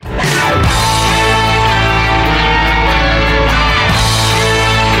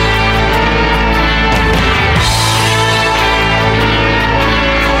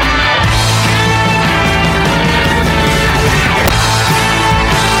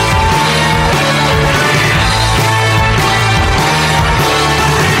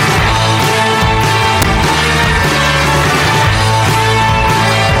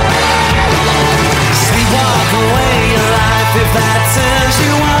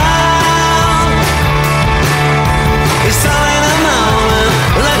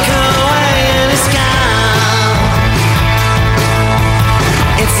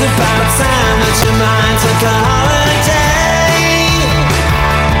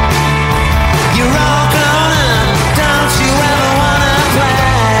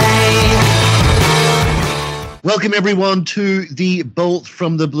Welcome, everyone, to the Bolt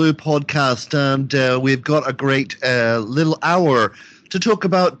from the Blue podcast. And we've got a great little hour to talk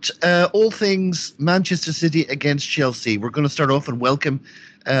about all things Manchester City against Chelsea. We're going to start off and welcome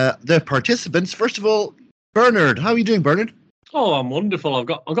the participants. First of all, Bernard. How are you doing, Bernard? Oh, I'm wonderful. I've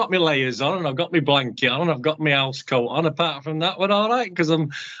got my layers on, and I've got my blanket on, and I've got my house coat on. Apart from that, we're all right, because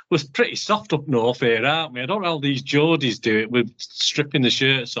we're pretty soft up north here, aren't we? I don't know how these Geordies do it with stripping the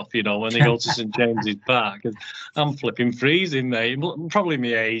shirts off, when they go to St James's Park. I'm flipping freezing, mate. Probably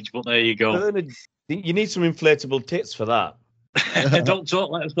my age, but there you go. Bernard, you need some inflatable tits for that. Let's not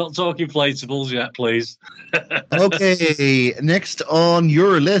talk inflatables yet, please. Okay, next on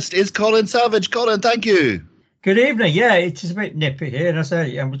your list is Colin Savage. Colin, thank you. Good evening. Yeah, it is a bit nippy here. And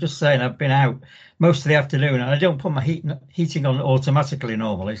I was just saying, I've been out most of the afternoon and I don't put my heating on automatically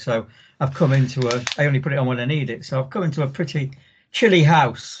normally. So I've come I only put it on when I need it. So I've come into a pretty chilly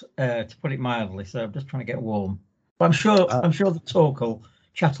house, to put it mildly. So I'm just trying to get warm. But I'm sure the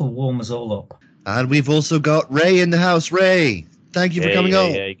chat will warm us all up. And we've also got Ray in the house. Ray, thank you for coming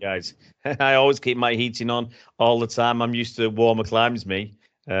on. Hey, guys. I always keep my heating on all the time. I'm used to warmer climes, me.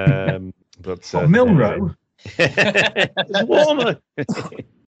 Milnrow. It's warmer.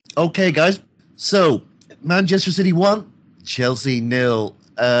 Okay, guys. So, Manchester City 1, Chelsea 0.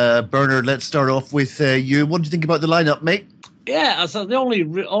 Bernard, let's start off with you. What do you think about the lineup, mate? Yeah, so the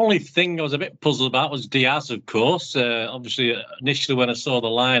only thing I was a bit puzzled about was Diaz, of course. Obviously, initially when I saw the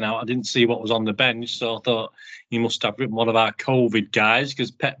line out, I didn't see what was on the bench, so I thought he must have written one of our COVID guys, because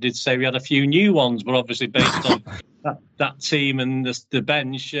Pep did say we had a few new ones, but obviously based on that team and the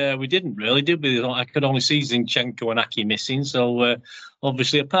bench, we didn't really, did we? I could only see Zinchenko and Aki missing, so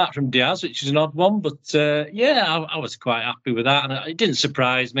obviously apart from Diaz, which is an odd one, but I was quite happy with that, and it didn't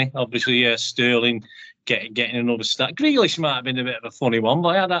surprise me. Obviously, Sterling getting another start. Grealish might have been a bit of a funny one,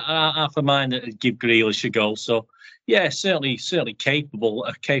 but I had half a mind that would give Grealish a go. So, yeah, certainly capable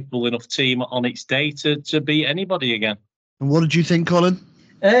enough team on its day to beat anybody again. And what did you think, Colin?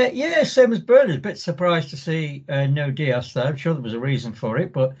 Same as Bernard. A bit surprised to see no Diaz there. I'm sure there was a reason for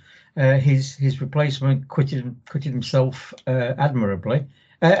it, but his replacement quitted himself admirably.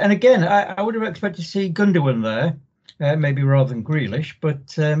 And again, I would have expected to see Gundogan there, maybe rather than Grealish,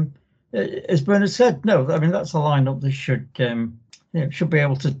 but as Bernard said, no, I mean, that's a lineup that should be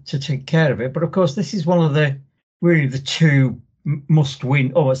able to take care of it. But of course, this is one of the two must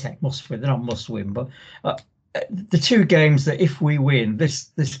win. Oh, I say must win. They're not must win, but the two games that if we win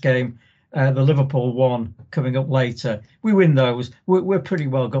this game, the Liverpool one coming up later, we win those, we're pretty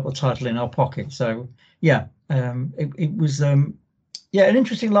well got the title in our pocket. So yeah, it was an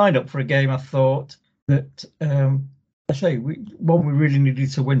interesting lineup for a game. I thought that. We really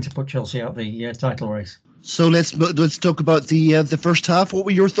needed to win to put Chelsea out the title race. So let's talk about the first half. What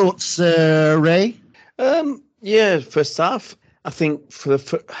were your thoughts, Ray? First half. I think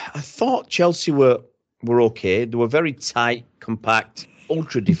I thought Chelsea were okay. They were very tight, compact,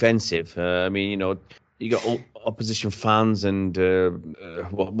 ultra defensive. You got opposition fans and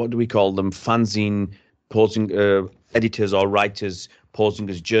what do we call them? Fanzine posing editors or writers posing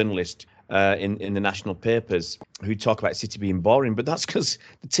as journalists. In the national papers who talk about City being boring, but that's because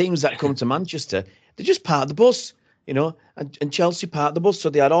the teams that come to Manchester, they just park the bus, and Chelsea parked the bus. So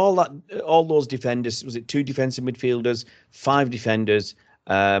they had all those defenders. Was it 2 defensive midfielders, 5 defenders?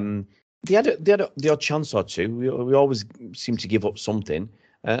 They had the odd chance or two. We always seem to give up something.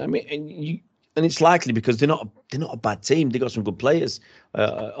 And it's likely because they're not a bad team. They got some good players.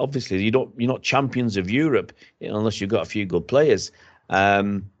 Obviously, you're not champions of Europe unless you've got a few good players.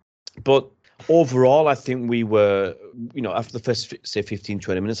 But overall, I think we were, after the first, say, 15,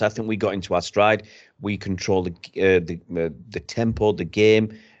 20 minutes, I think we got into our stride. We controlled the tempo, the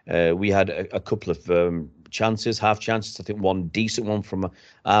game. We had a couple of half chances. I think one decent one from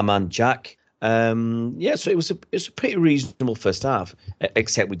our man Jack. So it was a pretty reasonable first half,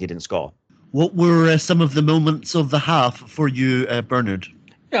 except we didn't score. What were some of the moments of the half for you, Bernard?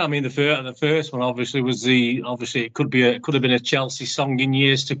 Yeah, I mean the first one obviously it could have been a Chelsea song in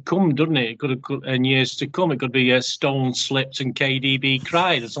years to come, doesn't it? It could have in years to come. It could be Stone slipped and KDB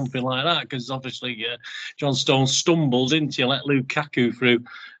cried or something like that, because obviously John Stone stumbled, didn't he, and let Lukaku through.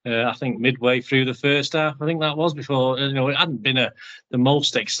 I think midway through the first half, I think that was before. It hadn't been the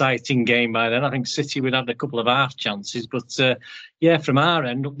most exciting game by then. I think City would have had a couple of half chances, but from our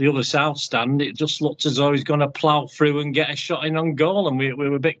end, up the other south stand, it just looked as though he's going to plough through and get a shot in on goal, and we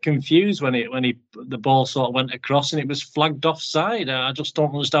were a bit confused when the ball sort of went across and it was flagged offside. I just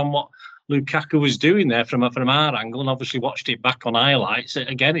don't understand what Lukaku was doing there from our angle, and obviously watched it back on highlights.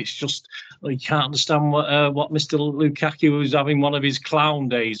 Again, it's just you can't understand what Mr. Lukaku was having one of his clown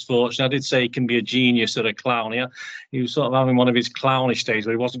days. Fortunately, I did say he can be a genius or a clown. He was sort of having one of his clownish days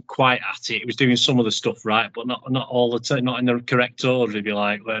where he wasn't quite at it. He was doing some of the stuff right, but not all the time, not in the correct order, if you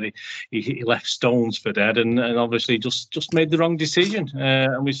like, where he left stones for dead, and obviously just made the wrong decision.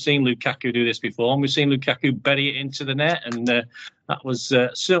 And we've seen Lukaku do this before, and we've seen Lukaku bury it into the net, and that was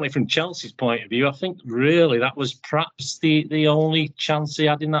certainly from Chelsea's point of view. I think really that was perhaps the only chance he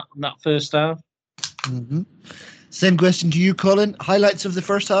had in that first half. Mm-hmm. Same question to you, Colin. Highlights of the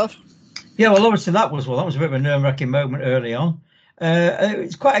first half? Yeah, well, obviously that was a bit of a nerve-wracking moment early on.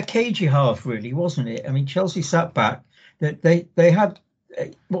 It's quite a cagey half, really, wasn't it? I mean, Chelsea sat back. They had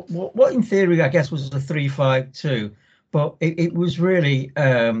what in theory I guess was a 3-5-2, but it was really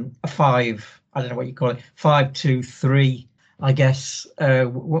a 5. I don't know what you call it, 5-2-3. I guess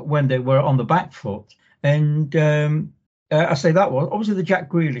when they were on the back foot, and I say that was obviously the Jack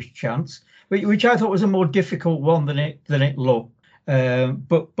Grealish chance, which I thought was a more difficult one than it looked.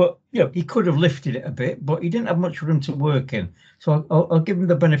 But he could have lifted it a bit, but he didn't have much room to work in. So I'll give him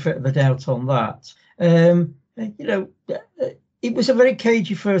the benefit of the doubt on that. It was a very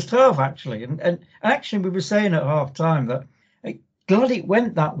cagey first half actually, and actually we were saying at half time that glad it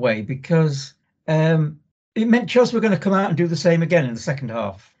went that way because. It meant Chelsea were going to come out and do the same again in the second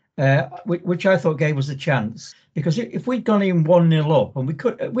half, which I thought gave us a chance. Because if we'd gone in 1-0 up,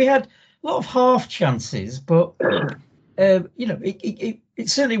 and we had a lot of half chances, but it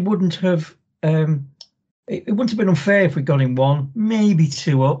certainly wouldn't have. It wouldn't have been unfair if we'd gone in 1, maybe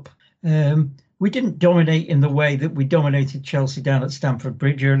 2 up. We didn't dominate in the way that we dominated Chelsea down at Stamford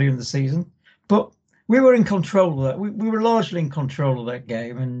Bridge earlier in the season, but we were in control of that. We were largely in control of that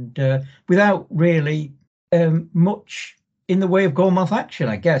game, and without really. Much in the way of goalmouth action,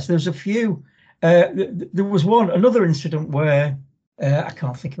 I guess. There's a few. There was another incident where I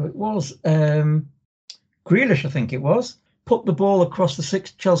can't think who it was. Grealish, I think it was, put the ball across the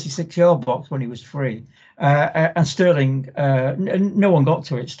Chelsea 6-yard box when he was free, and Sterling. No one got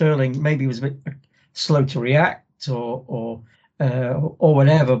to it. Sterling maybe was a bit slow to react or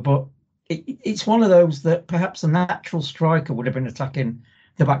whatever, but it's one of those that perhaps a natural striker would have been attacking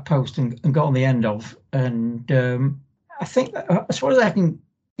the back post and got on the end of, and I think that, as far as I can,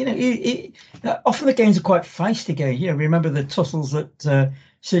 often the games are quite feisty games. Remember the tussles that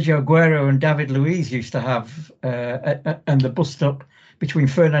Sergio Aguero and David Luiz used to have, and the bust up between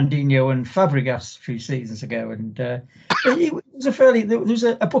Fernandinho and Fabregas a few seasons ago, and it was there was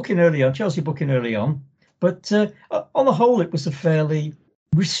a booking early on, Chelsea booking early on, but on the whole, it was a fairly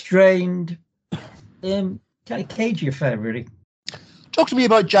restrained, kind of cagey affair, really. Talk to me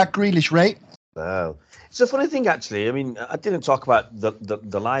about Jack Grealish, Ray. Wow. It's a funny thing, actually. I mean, I didn't talk about the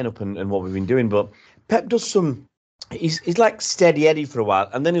lineup and what we've been doing, but Pep does some... He's like steady Eddie for a while,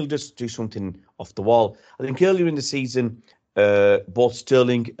 and then he'll just do something off the wall. I think earlier in the season, both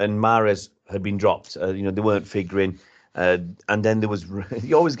Sterling and Mahrez had been dropped. They weren't figuring. And then there was...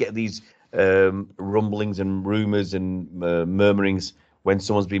 You always get these rumblings and rumours and murmurings when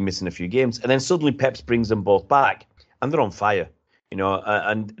someone's been missing a few games. And then suddenly Pep brings them both back, and they're on fire.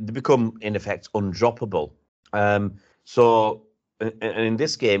 And they become, in effect, undroppable. So in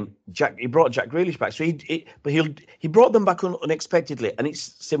this game, he brought Jack Grealish back. So he brought them back unexpectedly. And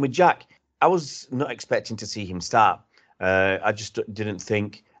it's same with Jack. I was not expecting to see him start. I just didn't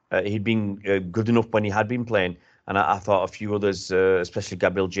think he'd been good enough when he had been playing. And I thought a few others, especially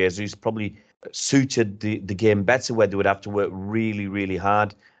Gabriel Jesus, probably suited the game better, where they would have to work really, really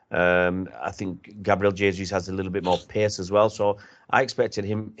hard. I think Gabriel Jesus has a little bit more pace as well, so I expected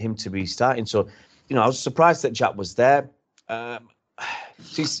him to be starting. So, I was surprised that Jack was there.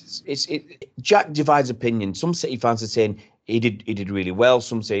 Jack divides opinion. Some City fans are saying he did really well.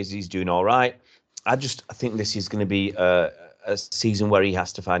 Some say he's doing all right. I think this is going to be a season where he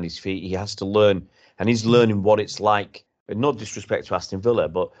has to find his feet. He has to learn, and he's learning what it's like. No disrespect to Aston Villa,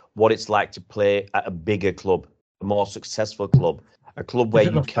 but what it's like to play at a bigger club, a more successful club. A club where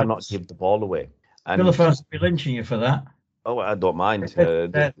you cannot give the ball away. And Villa fans will be lynching you for that. Oh, I don't mind.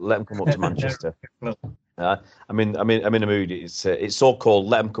 Let them come up to Manchester. I'm in a mood. It's so cold.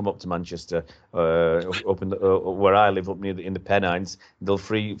 Let them come up to Manchester, up in where I live, up near in the Pennines. They'll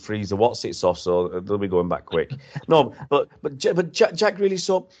freeze the what's it off, so they'll be going back quick. No, but Jack really,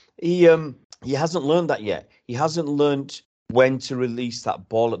 so he hasn't learned that yet. He hasn't learned when to release that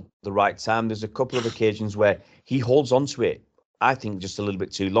ball at the right time. There's a couple of occasions where he holds on to it I think, just a little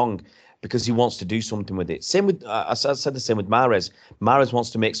bit too long, because he wants to do something with it. Same with, I said the same with Mahrez. Mahrez wants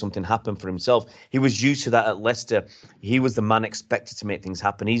to make something happen for himself. He was used to that at Leicester. He was the man expected to make things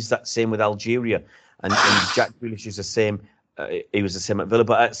happen. He's that same with Algeria, and Jack Grealish is the same. He was the same at Villa,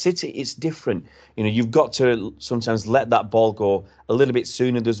 but at City it's different. You've got to sometimes let that ball go a little bit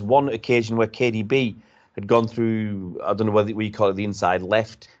sooner. There's one occasion where KDB had gone through, I don't know whether we call it the inside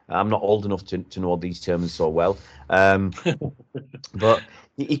left. I'm not old enough to know these terms so well. But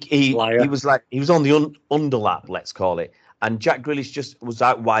he was on the underlap, let's call it. And Jack Grealish just was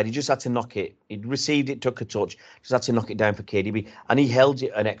out wide. He just had to knock it. He'd received it, took a touch, just had to knock it down for KDB. And he held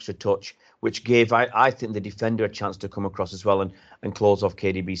it an extra touch, which gave, I think, the defender a chance to come across as well and close off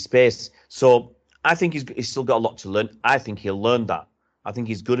KDB's space. So I think he's still got a lot to learn. I think he'll learn that. I think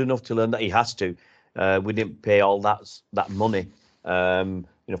he's good enough to learn that. He has to. We didn't pay all that money,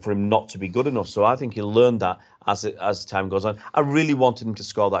 for him not to be good enough. So I think he'll learn that as time goes on. I really wanted him to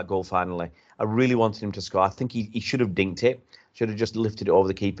score that goal finally. I really wanted him to score. I think he should have dinked it, should have just lifted it over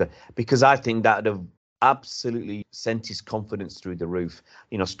the keeper, because I think that would have absolutely sent his confidence through the roof.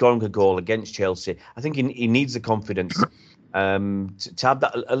 Scoring a goal against Chelsea. I think he needs the confidence to have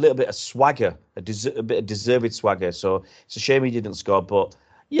that a little bit of swagger, a bit of deserved swagger. So it's a shame he didn't score. But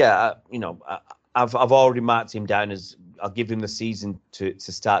yeah, I've already marked him down as I'll give him the season to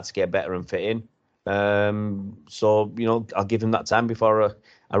start to get better and fit in. So I'll give him that time before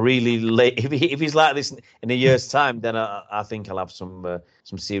I really late. If he's like this in a year's time, then I think I'll have some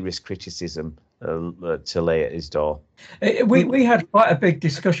serious criticism to lay at his door. We had quite a big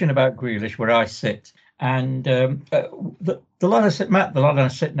discussion about Grealish where I sit, and the lad I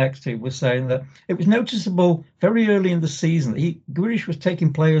sit next to was saying that it was noticeable very early in the season that Grealish was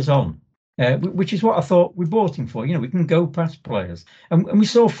taking players on. Which is what I thought we bought him for. We can go past players. And we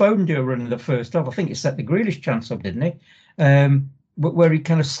saw Foden do a run in the first half. I think it set the Grealish chance up, didn't he? Where he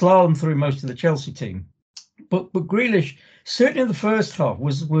kind of slalomed through most of the Chelsea team. But Grealish, certainly in the first half,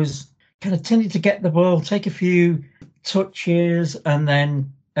 was kind of tended to get the ball, take a few touches, and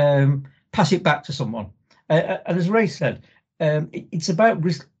then pass it back to someone. And as Ray said, it's about,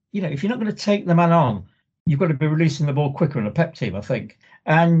 if you're not going to take the man on, you've got to be releasing the ball quicker in a Pep team, I think.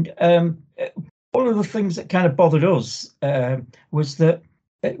 And one of the things that kind of bothered us was that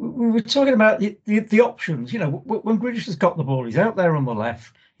we were talking about the options. When Grealish has got the ball, he's out there on the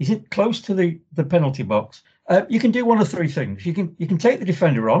left, he's in close to the penalty box. You can do one of three things. You can take the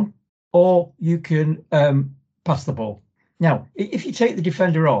defender on, or you can pass the ball. Now, if you take the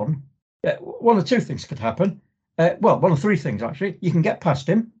defender on, one of two things could happen. One of three things, actually. You can get past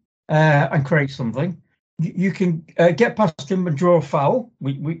him and create something. You can get past him and draw a foul,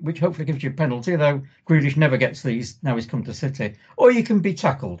 which hopefully gives you a penalty, though Grealish never gets these now he's come to City. Or you can be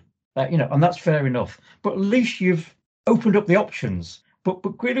tackled, and that's fair enough. But at least you've opened up the options. But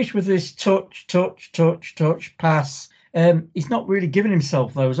Grealish with this touch, pass, he's not really giving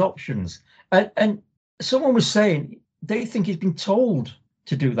himself those options. And someone was saying they think he's been told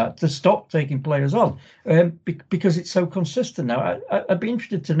to do that, to stop taking players on, because it's so consistent now. I'd be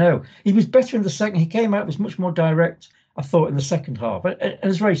interested to know. He was better in the second. He came out, was much more direct, I thought, in the second half. And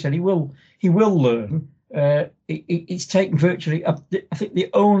as Ray said, he will learn. It's taken virtually, I think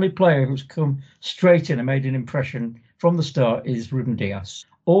the only player who's come straight in and made an impression from the start is Ruben Dias.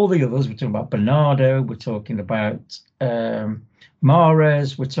 All the others, we're talking about Bernardo, we're talking about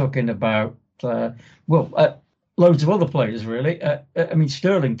Mahrez, we're talking about, loads of other players, really.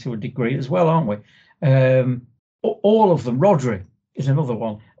 Sterling to a degree as well, aren't we? All of them. Rodri is another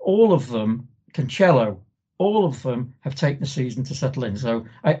one. All of them, Cancelo, all of them have taken a season to settle in. So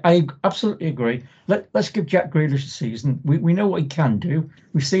I absolutely agree. Let's give Jack Grealish a season. We know what he can do.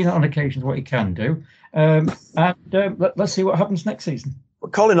 We've seen on occasions what he can do. Let's see what happens next season.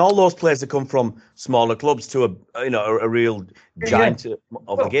 Colin, all those players that come from smaller clubs to a real giant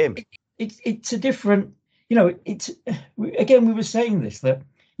of the game. It's a different. Again, we were saying this, that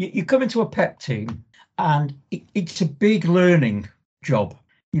you come into a Pep team and it's a big learning job.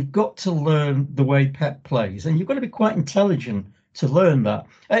 You've got to learn the way Pep plays, and you've got to be quite intelligent to learn that.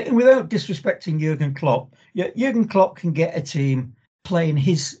 And without disrespecting Jurgen Klopp, Jurgen Klopp can get a team playing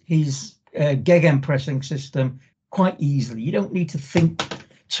his gegenpressing system quite easily. You don't need to think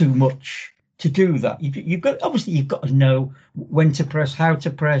too much to do that. You've got to know when to press, how to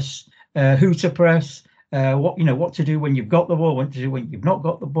press, who to press. What to do when you've got the ball, what to do when you've not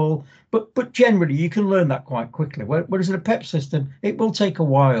got the ball. But generally, you can learn that quite quickly. Whereas in a Pep system, it will take a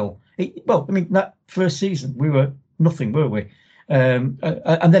while. That first season, we were nothing, were we? And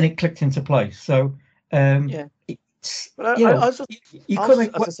then it clicked into place. So, wherever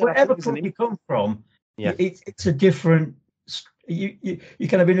club you come from, it's a different you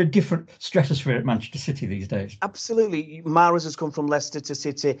kind of in a different stratosphere at Manchester City these days. Absolutely. Mahrez has come from Leicester to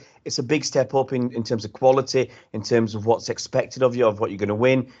City. It's a big step up in terms of quality, in terms of what's expected of you, of what you're going to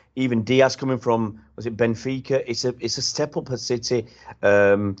win. Even Diaz coming from, was it Benfica? It's a step up at City.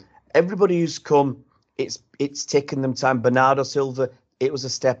 Everybody who's come, it's taken them time. Bernardo Silva, it was a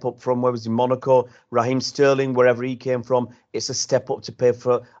step up from where was he, Monaco. Raheem Sterling, wherever he came from, it's a step up to pay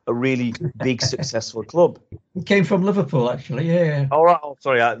for a really big, successful club. He came from Liverpool, actually. Yeah. All right. Oh,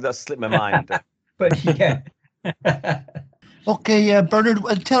 sorry, that slipped my mind. But yeah. Okay, Bernard,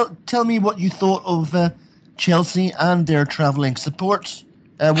 tell me what you thought of Chelsea and their travelling support.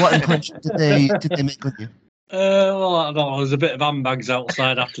 What impression did they make on you? Well, I don't know. There was a bit of handbags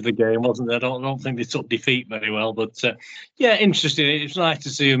outside after the game, wasn't there? I don't think they took defeat very well, but yeah, interesting. It's nice to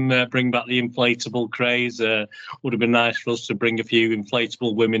see them bring back the inflatable craze. Would have been nice for us to bring a few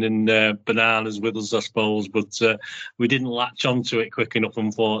inflatable women and bananas with us, I suppose, but we didn't latch onto it quick enough.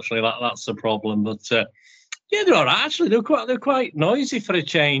 Unfortunately, that's the problem. But yeah, they're all right. Actually, they're quite noisy for a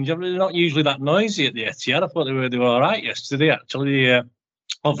change. I mean, they're not usually that noisy at the Etihad. I thought they were all right yesterday. Actually,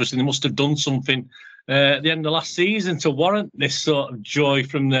 obviously they must have done something at the end of last season to warrant this sort of joy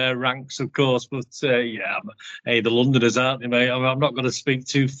from their ranks, of course. But yeah, hey, the Londoners, aren't they, mate? I'm not going to speak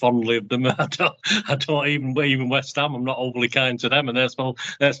too fondly of them. I don't even West Ham. I'm not overly kind to them, and they're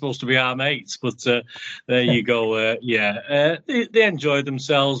supposed to be our mates. But there you go. Yeah, they enjoyed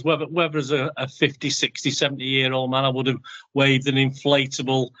themselves. Whether as a 50, 60, 70-year-old man, I would have waved an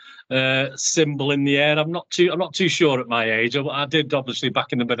inflatable symbol in the air. I'm not too sure at my age. I did obviously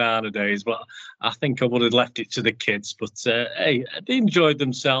back in the banana days, but I think I would have left it to the kids. But hey, they enjoyed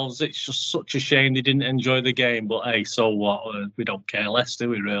themselves. It's just such a shame they didn't enjoy the game. But hey, so what? We don't care less, do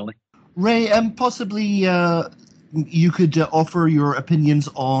we really? Ray, possibly you could offer your opinions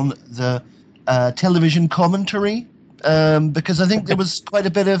on the television commentary, because I think there was quite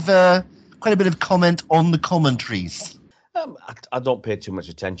a bit of comment on the commentaries. I don't pay too much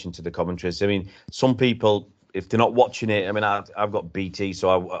attention to the commentaries. I mean, some people, if they're not watching it, I mean, I've got BT, so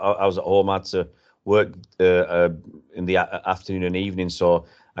I was at home. I had to work in the afternoon and evening, so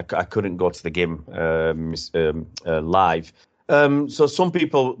I couldn't go to the game live. So some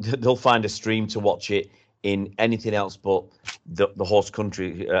people, they'll find a stream to watch it in anything else but the host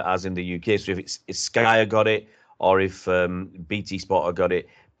country, as in the UK. So if Sky got it, or if BT Sport got it,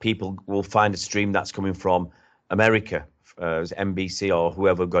 people will find a stream that's coming from America. NBC or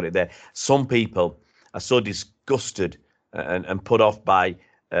whoever got it there. Some people are so disgusted and put off by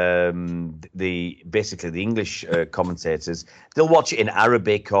basically the English commentators. They'll watch it in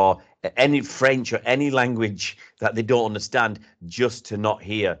Arabic or any French or any language that they don't understand, just to not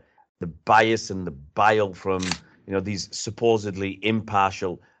hear the bias and the bile from these supposedly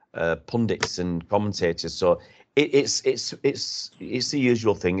impartial pundits and commentators. So it's the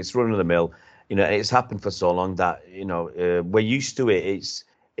usual thing. It's run of the mill. It's happened for so long that we're used to it.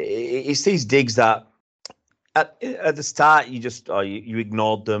 It's these digs that at the start you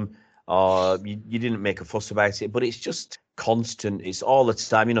ignored them, or you didn't make a fuss about it. But it's just constant. It's all the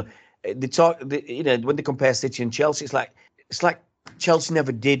time. They talk. When they compare City and Chelsea, it's like Chelsea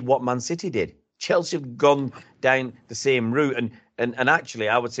never did what Man City did. Chelsea have gone down the same route, and actually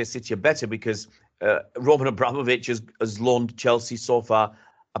I would say City are better because Roman Abramovich has loaned Chelsea so far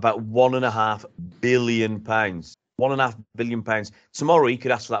about £1.5 billion. £1.5 billion. Tomorrow he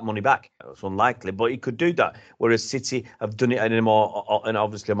could ask for that money back. It's unlikely, but he could do that. Whereas City have done it in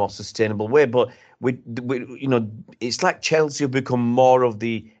obviously a more sustainable way. But we it's like Chelsea have become more of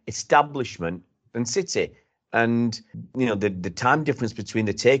the establishment than City. And the time difference between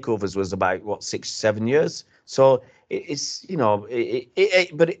the takeovers was about 6-7 years. So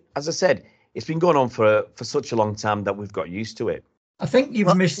but as I said, it's been going on for such a long time that we've got used to it. I think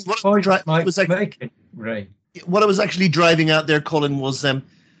you've missed the point, Ray. What I was actually driving at there, Colin, was I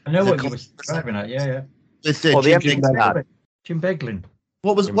know what you were driving at. Yeah. With Jim Beglin.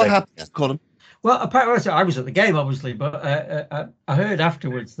 What happened, Colin? Well, apparently I was at the game, obviously, but I heard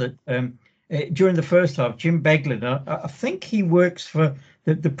afterwards that during the first half, Jim Beglin, I think he works for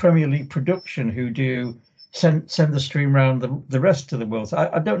the Premier League production, who do send the stream around the rest of the world. So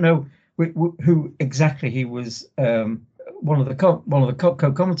I don't know who exactly he was. One of the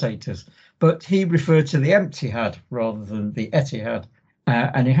co-commentators, but he referred to the Etihad rather than the Etihad,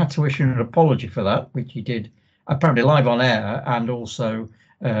 and he had to issue an apology for that, which he did apparently live on air and also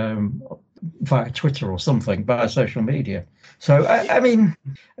via Twitter or something, via social media. So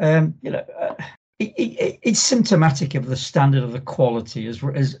it's symptomatic of the standard of the quality, as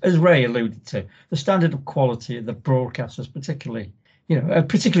Ray alluded to, the standard of quality of the broadcasters, particularly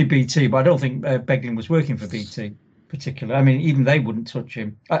BT. But I don't think Beglin was working for BT. particular. I mean, even they wouldn't touch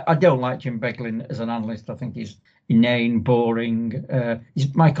him. I don't like Jim Beglin as an analyst. I think he's inane, boring.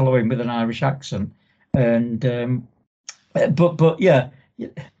 He's Michael Owen with an Irish accent, and but yeah,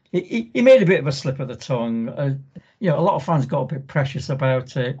 he made a bit of a slip of the tongue. A lot of fans got a bit precious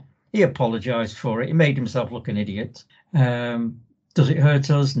about it. He apologised for it. He made himself look an idiot. Does it hurt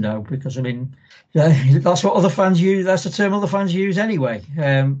us? No, because I mean, that's what other fans use. That's the term other fans use anyway.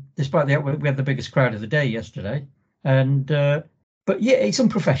 Despite we had the biggest crowd of the day yesterday, and but yeah, it's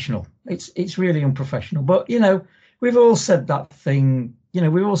unprofessional. It's really unprofessional. But we've all said that thing.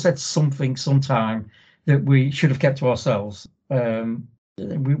 We've all said something sometime that we should have kept to ourselves.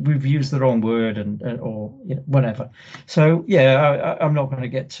 We've used the wrong word or whatever. So yeah, I'm not going to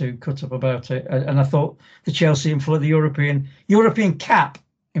get too cut up about it. And I thought the Chelsea the European cap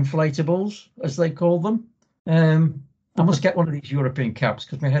inflatables, as they call them. I must get one of these European caps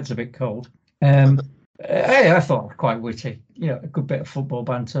because my head's a bit cold. I thought quite witty. A good bit of football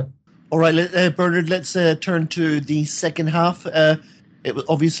banter. All right, Bernard, let's turn to the second half. It was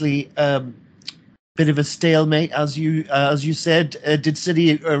obviously bit of a stalemate, as you said. Did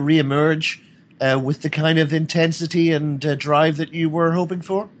City re-emerge with the kind of intensity and drive that you were hoping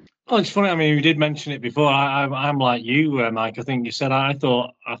for? Oh, it's funny. I mean, you did mention it before. I'm like you, Mike. I think you said I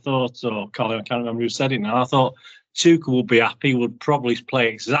thought, or Colin, I can't remember who said it now. I thought Tuchel would be happy, would probably play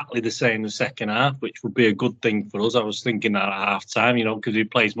exactly the same in the second half, which would be a good thing for us. I was thinking that at half time, because he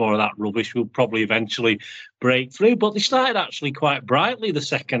plays more of that rubbish, we'll probably eventually break through. But they started actually quite brightly the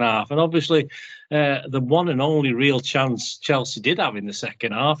second half. And obviously, the one and only real chance Chelsea did have in the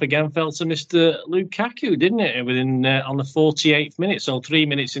second half again fell to Mr. Lukaku, didn't it? On the 48th minute, so 3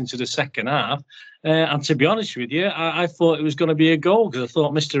 minutes into the second half. And to be honest with you, I thought it was going to be a goal because I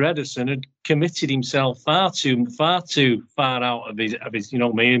thought Mr. Ederson had committed himself far too far out of his in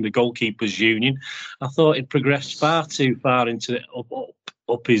the goalkeepers union. I thought he'd progressed far too far into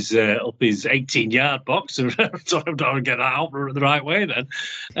up his 18-yard box. I don't get that out the right way then.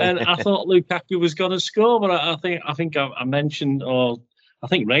 And I thought Lukaku was going to score, but I think I mentioned, or I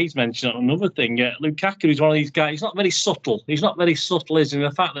think Ray's mentioned another thing. Lukaku is one of these guys. He's not very subtle. He's not very subtle, is he? And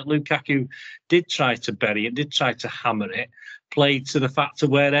the fact that Lukaku did try to bury it, did try to hammer it, played to the fact of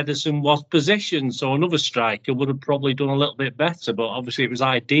where Ederson was positioned. So another striker would have probably done a little bit better. But obviously it was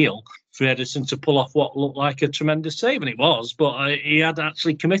ideal for Ederson to pull off what looked like a tremendous save, and it was. But he had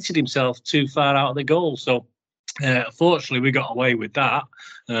actually committed himself too far out of the goal. So fortunately, we got away with that.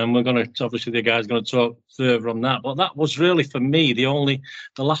 We're going to, obviously, the guy's going to talk further on that. But that was really, for me, the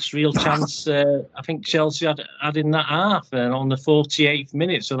last real chance I think Chelsea had in that half on the 48th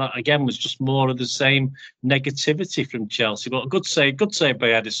minute. So that, again, was just more of the same negativity from Chelsea. But a good save by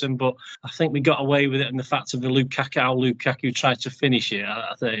Ederson. But I think we got away with it in the fact of how Lukaku tried to finish it.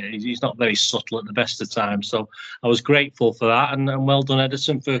 I think he's not very subtle at the best of times. So I was grateful for that. And well done,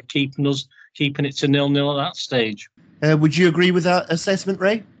 Ederson, for keeping it to 0-0 at that stage. Would you agree with that assessment,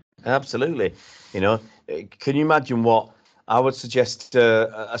 Ray? Absolutely. Can you imagine what I would suggest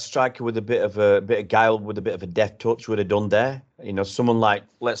a striker with a bit of guile, with a bit of a deft touch would have done there? Someone like,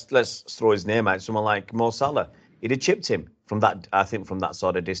 let's throw his name out, someone like Mo Salah. He'd have chipped him from that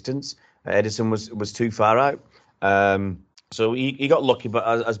sort of distance. Ederson was too far out. So he got lucky,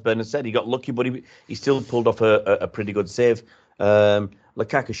 but as Bernard said, he got lucky, but he still pulled off a pretty good save.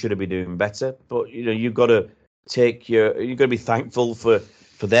 Lukaku should have been doing better, but you've got to be thankful for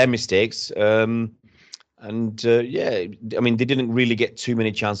their mistakes. I mean, they didn't really get too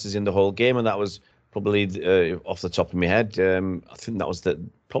many chances in the whole game, and that was probably off the top of my head. I think that was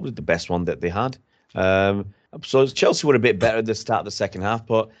probably the best one that they had. So Chelsea were a bit better at the start of the second half,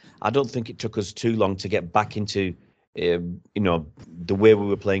 but I don't think it took us too long to get back into the way we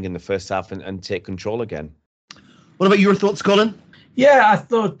were playing in the first half and take control again. What about your thoughts, Colin? Yeah, I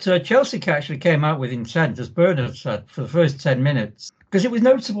thought Chelsea actually came out with intent, as Bernard said, for the first 10 minutes, because it was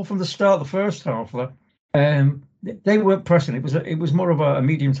noticeable from the start of the first half that they weren't pressing. It was more of a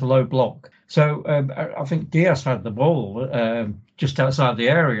medium to low block. So I think Diaz had the ball just outside the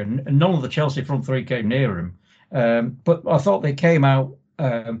area, and none of the Chelsea front three came near him. But I thought they came out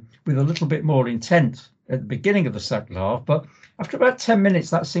with a little bit more intent at the beginning of the second half. But after about 10 minutes,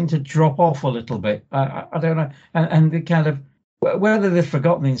 that seemed to drop off a little bit. I don't know, and they kind of, whether they've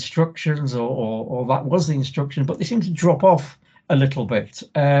forgotten the instructions or that was the instruction, but they seem to drop off a little bit.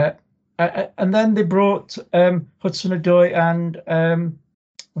 And then they brought Hudson-Odoi and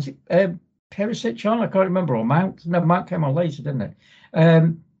was it Perisic on? I can't remember. Or Mount? No, Mount came on later, didn't it?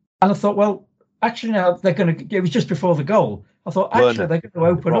 And I thought, well, actually now they're going to. It was just before the goal. I thought actually they're going to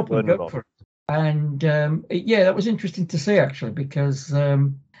open up and go for it. And that was interesting to see actually, because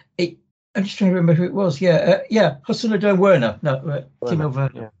I'm just trying to remember who it was. Yeah, Hudson Odoi Werner. No, Timo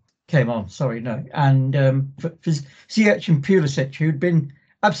Werner came on. Sorry, no. And for Ziyech and Pulisic, who'd been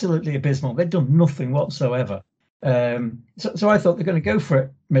absolutely abysmal. They'd done nothing whatsoever. So I thought they're going to go for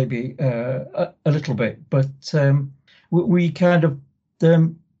it maybe a little bit, but we kind of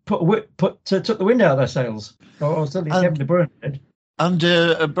took the wind out of their sails, or certainly Kevin De Bruyne did. And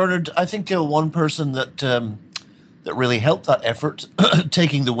Bernard, I think one person that really helped that effort,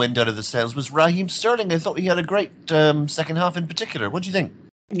 taking the wind out of the sails, was Raheem Sterling. I thought he had a great second half in particular. What do you think?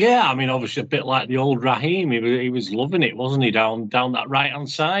 Yeah, I mean, obviously a bit like the old Raheem. He was loving it, wasn't he, down that right-hand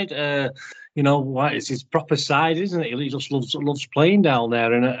side? It's his proper side, isn't it? He just loves playing down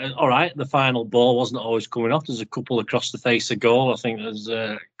there. And all right, the final ball wasn't always coming off. There's a couple across the face of goal, I think, as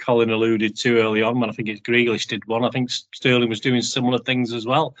Colin alluded to early on, when I think it's Grealish did one. I think Sterling was doing similar things as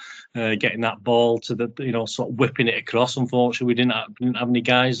well, getting that ball to the, sort of whipping it across. Unfortunately, we didn't have any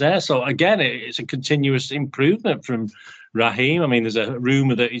guys there. So again, it's a continuous improvement from Raheem. I mean, there's a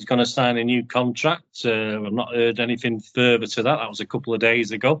rumour that he's going to sign a new contract. I've not heard anything further to that. That was a couple of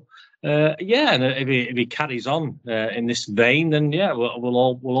days ago. And if he carries on in this vein, then we'll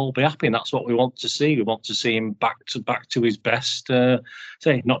all be happy, and that's what we want to see. We want to see him back to his best.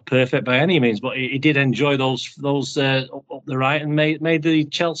 Say not perfect by any means, but he did enjoy those up the right and made the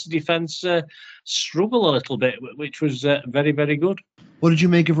Chelsea defence struggle a little bit, which was very, very good. What did you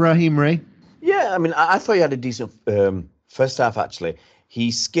make of Raheem, Ray? Yeah, I mean, I thought he had a decent first half. Actually,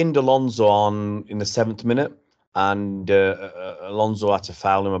 he skinned Alonso in the 7th minute. And Alonso had to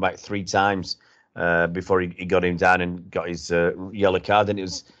foul him about 3 times before he got him down and got his yellow card. And it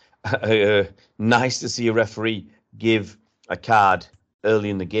was nice to see a referee give a card early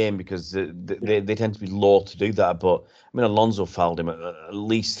in the game, because they tend to be loath to do that. But I mean, Alonso fouled him at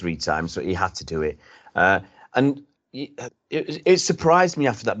least 3 times, so he had to do it. And it surprised me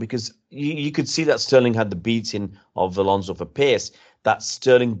after that, because you could see that Sterling had the beating of Alonso for pace, that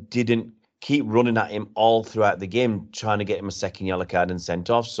Sterling didn't keep running at him all throughout the game, trying to get him a second yellow card and sent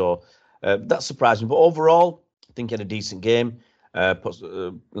off. So that surprised me. But overall, I think he had a decent game. Like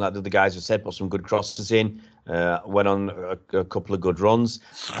the guys have said, put some good crosses in, went on a couple of good runs.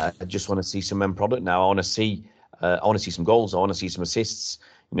 I just want to see some end product now. I want to see some goals. I want to see some assists.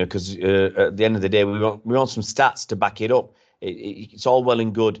 Because at the end of the day, we want some stats to back it up. It's all well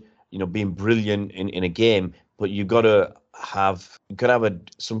and good, being brilliant in a game, but you've got to have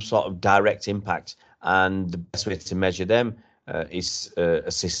some sort of direct impact, and the best way to measure them is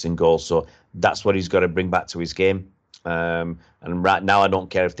assists and goals. So that's what he's got to bring back to his game. And right now, I don't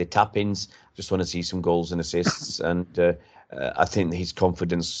care if they're tap-ins. I just want to see some goals and assists, and I think his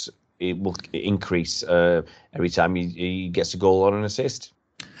confidence will increase every time he gets a goal or an assist.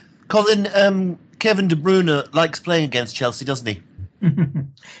 Colin, Kevin De Bruyne likes playing against Chelsea, doesn't he?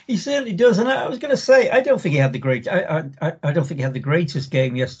 He certainly does, and I was going to say, I don't think he had the greatest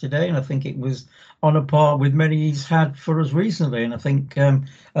game yesterday, and I think it was on a par with many he's had for us recently. And I think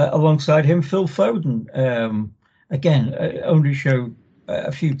alongside him, Phil Foden, again, only showed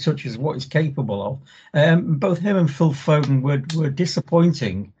a few touches of what he's capable of. Both him and Phil Foden were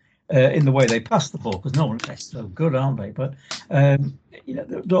disappointing in the way they passed the ball, because no one they're so good, aren't they? But there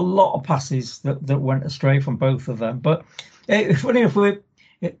are a lot of passes that went astray from both of them. But funny enough, we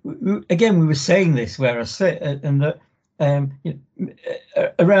were saying this where I sit, and that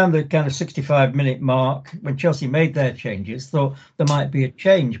around the kind of 65-minute mark, when Chelsea made their changes, thought there might be a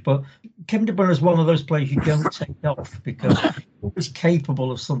change. But Kevin De Bruyne is one of those players you don't take off, because he was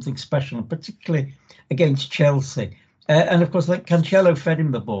capable of something special, particularly against Chelsea. And of course, like Cancelo fed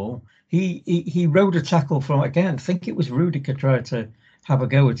him the ball. He rode a tackle from, again, I think it was Rudiger tried to have a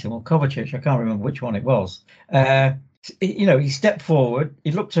go at him, or Kovacic, I can't remember which one it was. He stepped forward,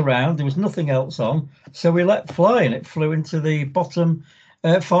 he looked around, there was nothing else on, so we let fly, and it flew into the bottom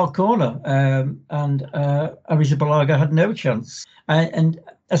far corner. And Arrizabalaga had no chance. And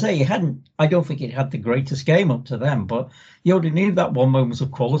as I say, I don't think it had the greatest game up to them, but you only need that one moment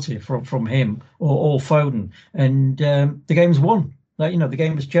of quality from him or Foden, and the game's won. The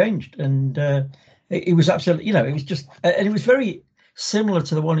game was changed, and it was absolutely, it was just, and it was very similar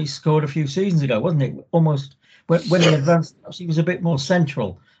to the one he scored a few seasons ago, wasn't it? Almost when he advanced, he was a bit more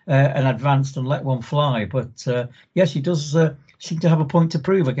central and advanced and let one fly. But yes, he does seem to have a point to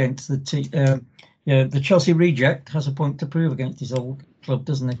prove against the Chelsea reject has a point to prove against his old club,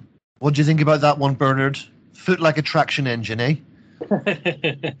 doesn't he? What do you think about that one, Bernard? Foot like a traction engine, eh?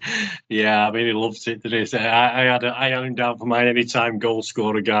 Yeah, I mean, he loved it, didn't he? I had him down for my anytime goal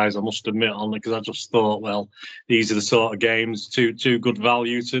scorer, guys. I must admit on it, because I just thought, well, these are the sort of games too good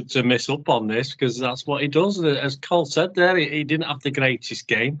value to miss up on this, because that's what he does. As Cole said there, he didn't have the greatest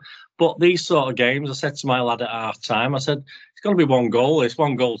game, but these sort of games, I said to my lad at half time, I said, it's going to be one goal. It's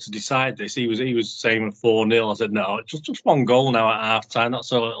one goal to decide this. He was saying 4-0. I said, no, it's just one goal now at half time.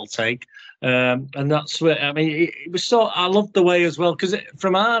 That's all it'll take. And that's what I mean. It was so. I loved the way as well, because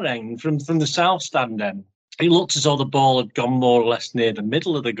from our end, from the south stand end, it looked as though the ball had gone more or less near the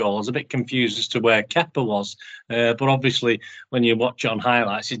middle of the goal. I was a bit confused as to where Kepa was, but obviously when you watch it on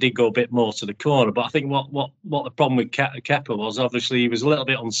highlights, he did go a bit more to the corner. But I think what the problem with Kepa was, obviously he was a little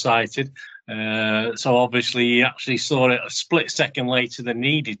bit unsighted. So obviously he actually saw it a split second later than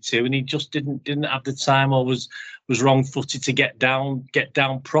needed to, and he just didn't have the time, or was wrong-footed to get down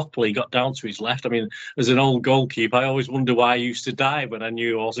properly. He got down to his left. I mean, as an old goalkeeper, I always wonder why I used to dive when I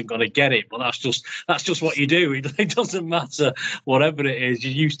knew I wasn't going to get it. But that's just what you do. It doesn't matter whatever it is.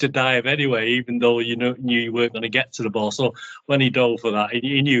 You used to dive anyway, even though you knew you weren't going to get to the ball. So when he dove for that,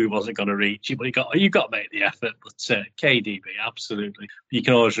 he knew he wasn't going to reach it. But you got to make the effort. But KDB, absolutely, you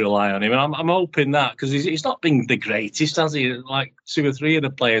can always rely on him. And I'm hoping that, because he's not been the greatest, has he? Like 2 or 3 of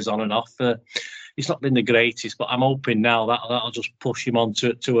the players on and off. He's not been the greatest, but I'm hoping now that'll just push him on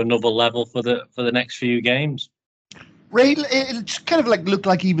to another level for the next few games. Ray, it kind of like looked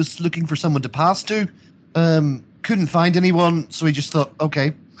like he was looking for someone to pass to. Couldn't find anyone, so he just thought,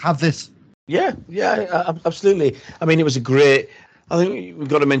 okay, have this. Yeah, absolutely. I mean, it was a great. I think we've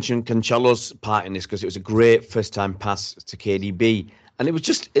got to mention Cancelo's part in this, because it was a great first-time pass to KDB, and it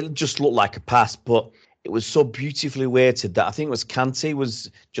just looked like a pass, but it was so beautifully weighted that I think it was Kante was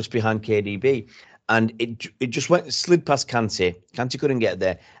just behind KDB, and it just slid past Kante. Kante couldn't get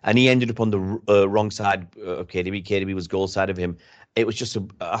there, and he ended up on the wrong side of KDB. KDB was goal side of him. It was just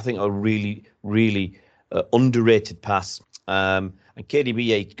I think a really, really underrated pass. And KDB,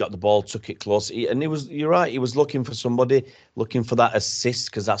 he got the ball, took it close, and you're right, he was looking for somebody, looking for that assist,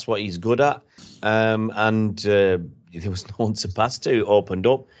 because that's what he's good at. And there was no one to pass to, opened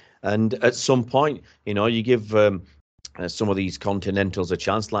up. And at some point, you give some of these continentals a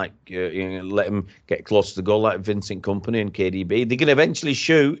chance, like let them get close to the goal, like Vincent Kompany and KDB. They can eventually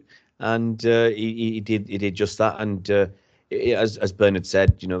shoot, and he did just that. And as Bernard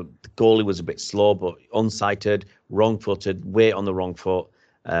said, the goalie was a bit slow, but unsighted, wrong-footed, weight on the wrong foot.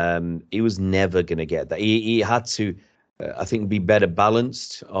 He was never going to get that. He had to, I think, be better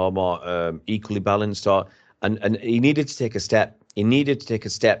balanced, or more equally balanced, and he needed to take a step. He needed to take a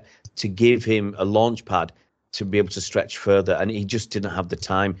step to give him a launch pad to be able to stretch further, and he just didn't have the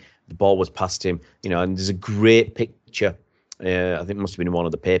time. The ball was past him, and there's a great picture. I think it must have been in one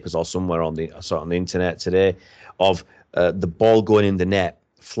of the papers or somewhere I saw it on the internet today, of the ball going in the net,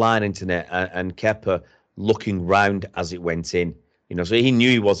 flying into net, and Kepa looking round as it went in. So he knew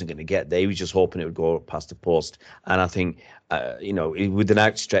he wasn't going to get there. He was just hoping it would go past the post. And I think, with an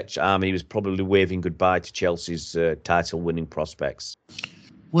outstretched arm, he was probably waving goodbye to Chelsea's title-winning prospects.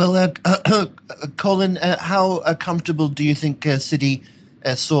 Well, Colin, how comfortable do you think City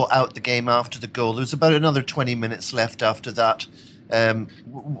saw out the game after the goal? There was about another 20 minutes left after that.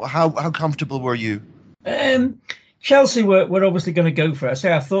 How comfortable were you? Chelsea were obviously going to go for it.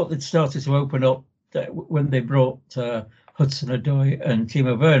 I thought they'd started to open up when they brought Hudson-Odoi and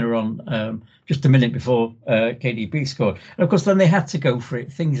Timo Werner on just a minute before KDB scored. And of course, then they had to go for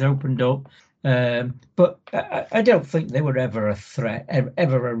it. Things opened up. But I don't think they were ever a threat,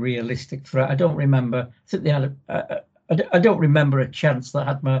 ever a realistic threat. I don't remember. I think they had. I don't remember a chance that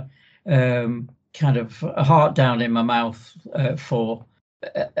had my kind of a heart down in my mouth for.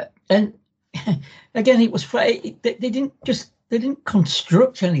 And again, it was. They didn't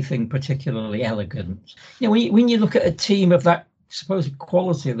construct anything particularly elegant. When you look at a team of that supposed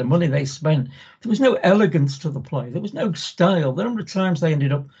quality, the money they spent, there was no elegance to the play. There was no style. The number of times they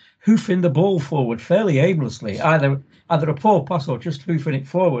ended up hoofing the ball forward fairly aimlessly, either a poor pass or just hoofing it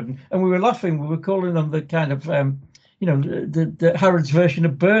forward. And we were laughing. We were calling them the kind of, the Harrods version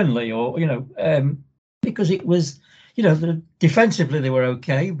of Burnley, or because it was, defensively they were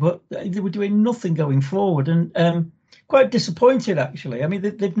okay, but they were doing nothing going forward, and quite disappointed actually. I mean,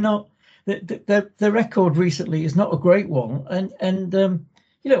 they've not. The record recently is not a great one, and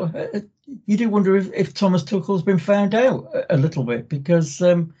you do wonder if Thomas Tuchel's been found out a little bit, because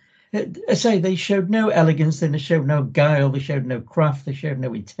I say they showed no elegance, they showed no guile, they showed no craft, they showed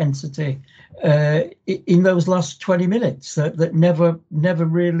no intensity in those last 20 minutes that never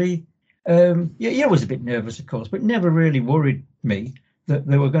really. I was a bit nervous, of course, but never really worried me that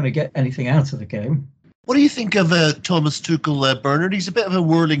they were going to get anything out of the game. What do you think of Thomas Tuchel, Bernard? He's a bit of a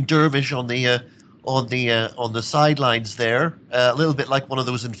whirling dervish on the sidelines there, a little bit like one of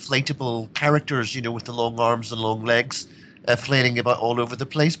those inflatable characters, with the long arms and long legs, flailing about all over the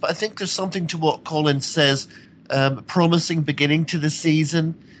place. But I think there's something to what Colin says, promising beginning to the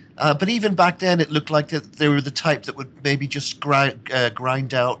season. But even back then, it looked like that they were the type that would maybe just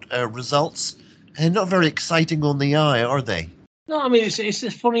grind out results, and not very exciting on the eye, are they? No, I mean,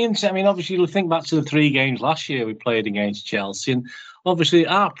 it's funny, isn't it? I mean, obviously, you think back to the 3 games last year we played against Chelsea, and obviously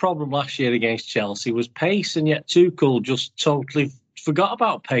our problem last year against Chelsea was pace, and yet Tuchel just totally forgot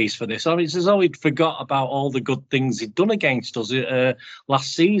about pace for this. I mean, it's as though he'd forgot about all the good things he'd done against us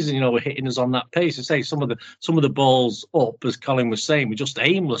last season. We're hitting us on that pace. I say some of the balls up, as Colin was saying, were just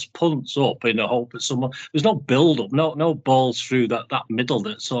aimless punts up in the hope that someone. There's no build up, no balls through that middle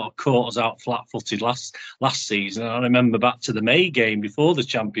that sort of caught us out flat-footed last season. And I remember back to the May game before the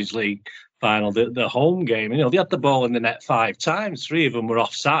Champions League final, the home game. They had the ball in the net 5 times. 3 of them were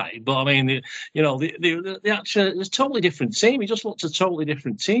offside. But I mean, the actual, it was a totally different team. It just looked a totally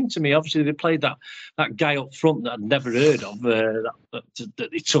different team to me. Obviously, they played that guy up front that I'd never heard of. That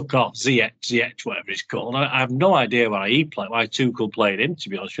he took off, Ziyech, whatever he's called. I have no idea why Tuchel played him. To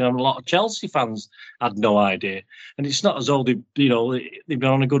be honest, a lot of Chelsea fans had no idea. And it's not as though they've been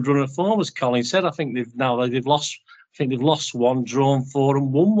on a good run of form, as Colin said. I think they've lost 1, drawn 4,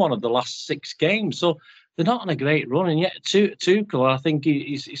 and won 1 of the last 6 games. So they're not on a great run. And yet Tuchel, I think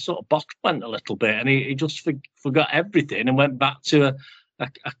he sort of bottle went a little bit, and he just forgot everything and went back to a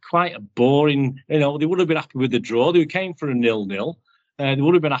quite a boring. They would have been happy with the draw. They came for a 0-0. They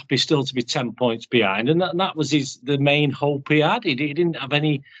would have been happy still to be 10 points behind, and that was the main hope he had. He didn't have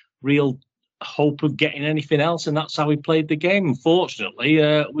any real hope of getting anything else, and that's how we played the game. Unfortunately,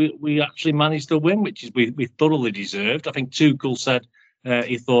 we actually managed to win, which is we thoroughly deserved. I think Tuchel said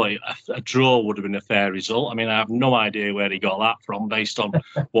he thought a draw would have been a fair result. I mean, I have no idea where he got that from based on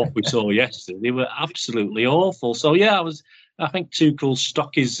what we saw yesterday. They were absolutely awful. So yeah, I think Tuchel's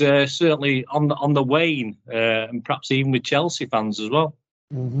stock is certainly on the wane, and perhaps even with Chelsea fans as well.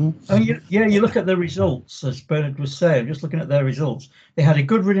 Mm-hmm. I mean, you look at the results, as Bernard was saying, just looking at their results. They had a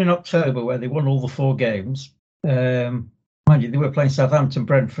good run in October where they won all the 4 games. Mind you, they were playing Southampton,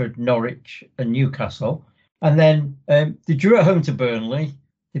 Brentford, Norwich and Newcastle. And then they drew at home to Burnley.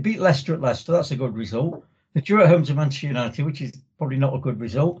 They beat Leicester at Leicester. That's a good result. They drew at home to Manchester United, which is probably not a good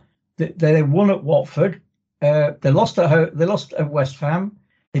result. They won at Watford. They lost at home. They lost at West Ham.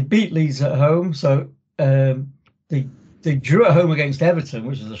 They beat Leeds at home. So they drew at home against Everton,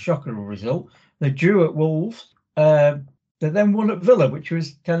 which is a shocker of a result. They drew at Wolves. They then won at Villa, which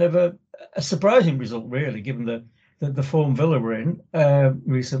was kind of a surprising result, really, given the form Villa were in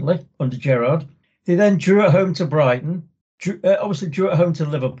recently under Gerrard. They then drew at home to Brighton. Obviously drew at home to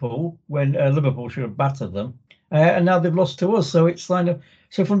Liverpool when Liverpool should have battered them. And now they've lost to us. So it's kind of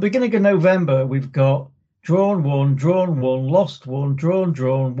from the beginning of November, we've got drawn 1, lost 1, drawn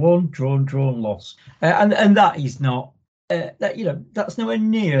 1, drawn, lost. And that is not. That's nowhere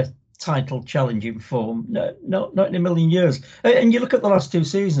near title challenging form. No, not in a million years. And you look at the last 2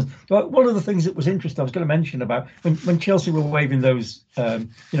 seasons. One of the things that was interesting, I was going to mention about when Chelsea were waving those,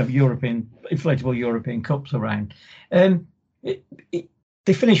 inflatable European cups around.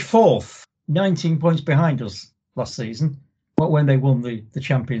 They finished 4th, 19 points behind us last season. When they won the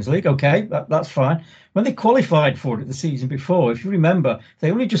Champions League, okay, that's fine. When they qualified for it the season before, if you remember,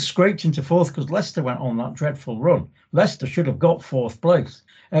 they only just scraped into 4th because Leicester went on that dreadful run. Leicester should have got 4th place.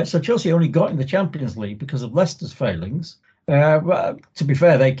 So Chelsea only got in the Champions League because of Leicester's failings. To be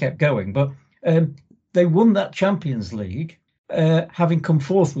fair, they kept going, but they won that Champions League, having come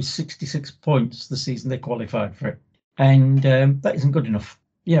 4th with 66 points the season they qualified for it. And that isn't good enough.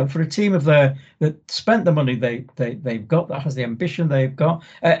 For a team of that spent the money they've got, that has the ambition they've got,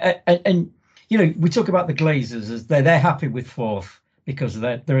 and we talk about the Glazers as they're happy with 4th because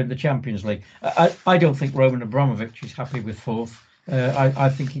they're in the Champions League. I don't think Roman Abramovich is happy with 4th. I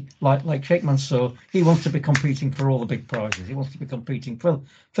think he, like Sheikh Mansour, he wants to be competing for all the big prizes. He wants to be competing for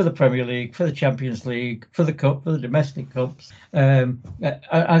the Premier League, for the Champions League, for the cup, for the domestic cups. I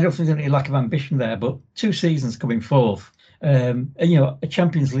don't think there's any lack of ambition there, but 2 seasons coming 4th. A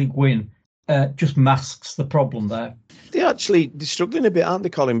Champions League win just masks the problem there. They're struggling a bit, aren't they,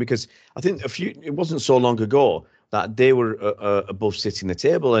 Colin? Because I think it wasn't so long ago that they were above City in the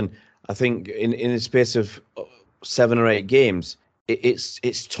table, and I think in a space of 7 or 8 games,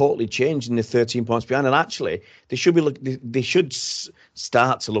 it's totally changed, and they're 13 points behind. And actually, they should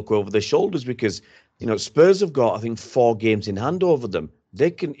start to look over their shoulders because Spurs have got, I think, 4 games in hand over them.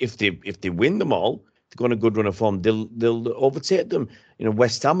 They can, if they win them all, they've got a good run of form, they'll overtake them.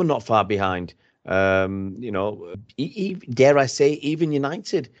 West Ham are not far behind. Dare I say, even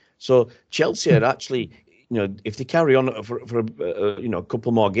United. So Chelsea are actually, if they carry on for a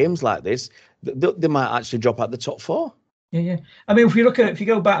couple more games like this, they might actually drop out the top four. Yeah. I mean, if you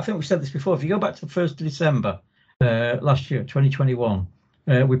go back, I think we said this before. If you go back to the 1st of December last year, 2021,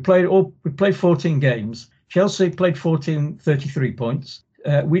 we played 14 games. Chelsea played 14, 33 points.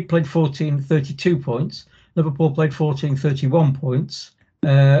 We played 14, 32 points. Liverpool played 14, 31 points.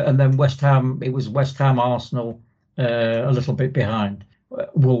 And then it was West Ham, Arsenal, a little bit behind.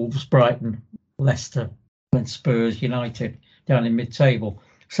 Wolves, Brighton, Leicester, and Spurs, United down in mid-table.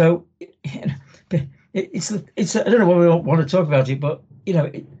 So it's I don't know why we want to talk about it, but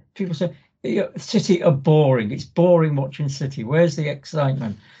people say City are boring. It's boring watching City. Where's the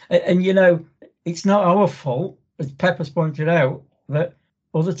excitement? And it's not our fault, as Pep has pointed out, that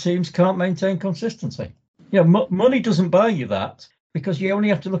other teams can't maintain consistency. Money doesn't buy you that, because you only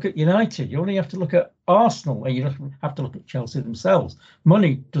have to look at United. You only have to look at Arsenal, and you have to look at Chelsea themselves.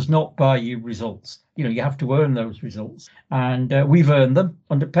 Money does not buy you results. You have to earn those results, and we've earned them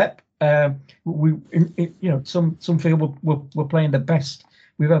under Pep. Some feel we're playing the best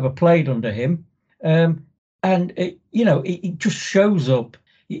we've ever played under him, and it just shows up.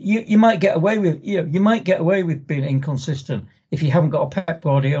 You might get away with being inconsistent if you haven't got a Pep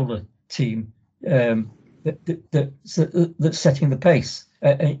Guardiola team that's setting the pace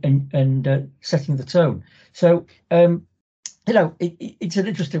and setting the tone. So it's an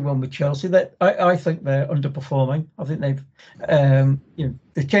interesting one with Chelsea. That I think they're underperforming. I think they've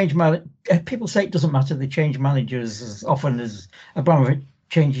the change man. People say it doesn't matter. They change managers as often as Abramovich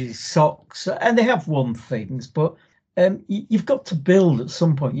changes socks, and they have won things, but you've got to build at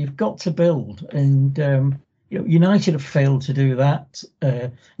some point. You've got to build, and United have failed to do that.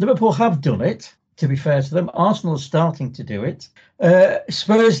 Liverpool have done it, to be fair to them. Arsenal are starting to do it.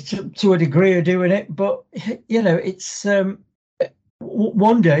 Spurs to a degree are doing it, but it's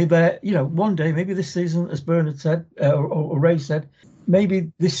one day maybe this season, as Bernard said, or Ray said, maybe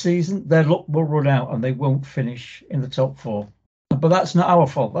this season their luck will run out and they won't finish in the top four. But that's not our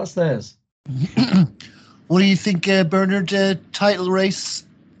fault. That's theirs. What do you think, Bernard? Title race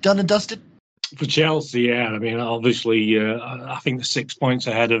done and dusted? For Chelsea, yeah. I mean, obviously, I think they're 6 points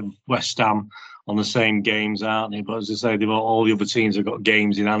ahead of West Ham on the same games, aren't they? But as I say, all the other teams have got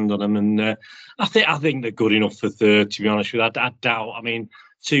games in hand on them, and I think they're good enough for third. To be honest with you, I doubt. I mean,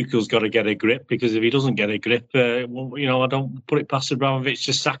 Tuchel's got to get a grip, because if he doesn't get a grip, I don't put it past Abramovich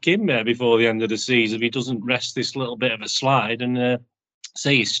to sack him before the end of the season if he doesn't rest this little bit of a slide. And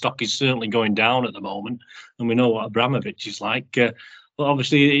say his stock is certainly going down at the moment, and we know what Abramovich is like. But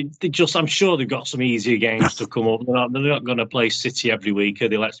obviously, I'm sure they've got some easier games to come up. They're not going to play City every week, are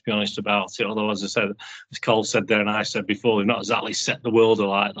they? Let's be honest about it. Although, as I said, as Cole said there and I said before, they've not exactly set the world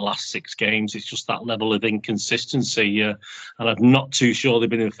alight the last 6 games. It's just that level of inconsistency. And I'm not too sure they've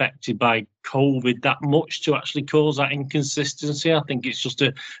been affected by COVID that much to actually cause that inconsistency. I think it's just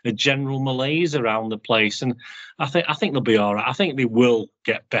a general malaise around the place. And I think they'll be all right. I think they will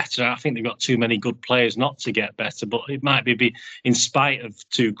get better. I think they've got too many good players not to get better, but it might be in spite of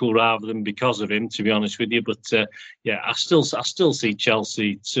Tuchel rather than because of him, to be honest with you. But I still see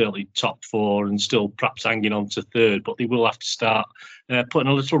Chelsea certainly top 4 and still perhaps hanging on to third, but they will have to start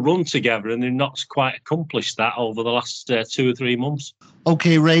putting a little run together, and they've not quite accomplished that over the last 2 or 3 months.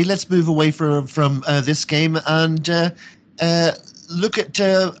 Okay, Ray, let's move away from this game and look at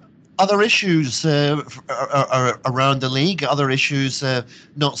other issues around the league, other issues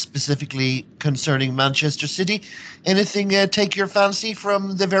not specifically concerning Manchester City. Anything take your fancy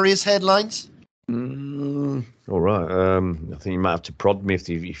from the various headlines? All right. I think you might have to prod me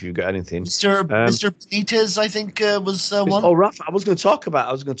if you've got anything. Mr. Benitez, I think, was one. Oh, Rafa, I was going to talk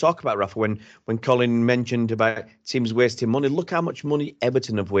about Rafa when Colin mentioned about teams wasting money. Look how much money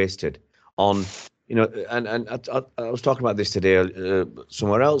Everton have wasted on, and I was talking about this today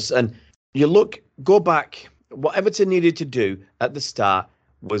somewhere else. And go back. What Everton needed to do at the start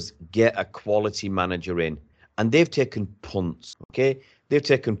was get a quality manager in, and they've taken punts. Okay, they've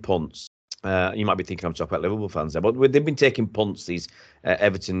taken punts. You might be thinking I'm talking about Liverpool fans there, but they've been taking punts, these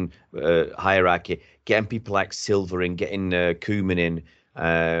Everton hierarchy, getting people like Silva in, getting Koeman in,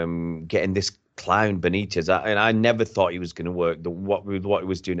 getting this clown Benitez. I never thought he was going to work. What he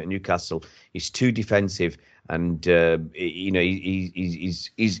was doing at Newcastle, he's too defensive, and he's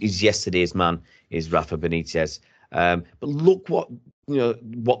yesterday's man is Rafa Benitez. But look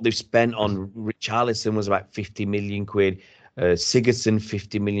what they've spent on Richarlison was about 50 million quid, Sigurdsson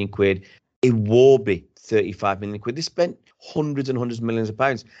 50 million quid. Iwobi, 35 million quid. They spent hundreds and hundreds of millions of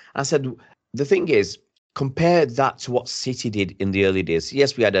pounds. I said, the thing is, compare that to what City did in the early days.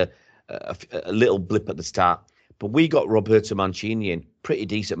 Yes, we had a a little blip at the start. But we got Roberto Mancini in, pretty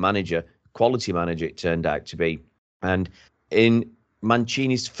decent manager, quality manager it turned out to be. And in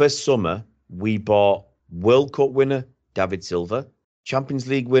Mancini's first summer, we bought World Cup winner David Silva, Champions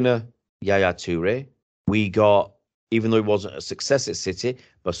League winner Yaya Toure. We got, even though it wasn't a success at City,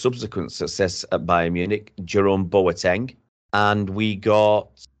 but subsequent success at Bayern Munich, Jerome Boateng. And we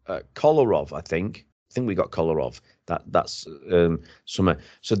got Kolarov, I think. I think we got Kolarov. That's summer.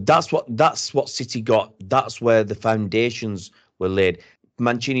 So that's what City got. That's where the foundations were laid.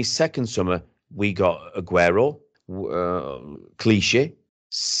 Mancini's second summer, we got Aguero, Clichy,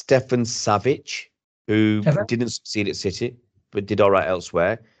 Stefan Savic, who didn't succeed at City but did all right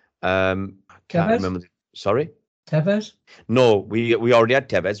elsewhere. Can't remember. Sorry, Tevez? No, we already had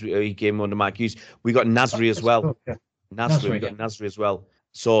Tevez. He came under Mark Hughes. We got Nasri as well. Okay. We got Nasri as well.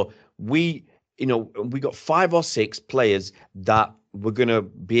 So we got 5 or 6 players that were going to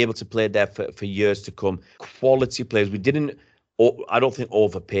be able to play there for years to come. Quality players. We didn't, I don't think,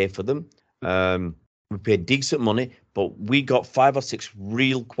 overpay for them. We paid decent money, but we got 5 or 6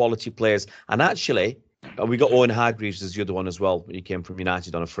 real quality players. And actually, we got Owen Hargreaves as the other one as well. He came from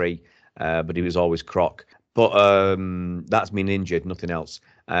United on a free, but he was always croc. But that's been injured, nothing else.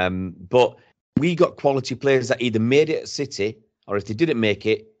 But we got quality players that either made it at City, or if they didn't make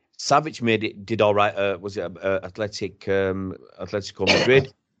it, Savic did all right. Was it Atletico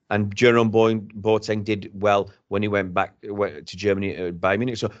Madrid? And Jerome Boateng did well when he went to Germany at Bayern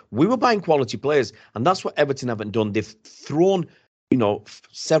Munich. So we were buying quality players, and that's what Everton haven't done. They've thrown,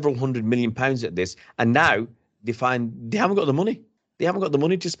 several £100 million at this, and now they find they haven't got the money. They haven't got the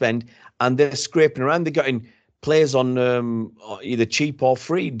money to spend, and they're scraping around. They're getting players on either cheap or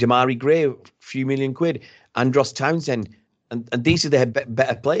free. Damari Gray, a few million quid. Andros Townsend. And these are their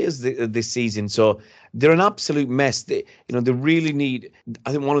better players this season. So they're an absolute mess. They really need.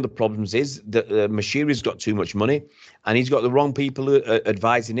 I think one of the problems is that Mashiri's got too much money, and he's got the wrong people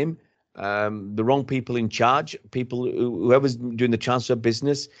advising him, the wrong people in charge, whoever's doing the transfer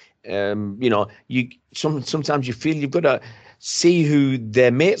business. Sometimes you feel you've got to see who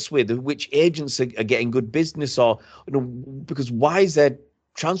they're mates with, which agents are getting good business, or because why is their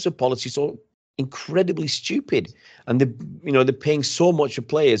transfer policy so incredibly stupid, and they're paying so much for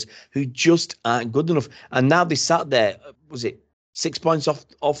players who just aren't good enough. And now they sat there, was it 6 points off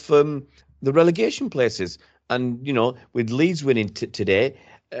the relegation places? And with Leeds winning today,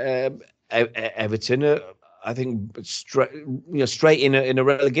 Everton I think straight in a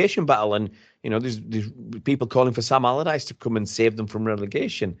relegation battle, and there's people calling for Sam Allardyce to come and save them from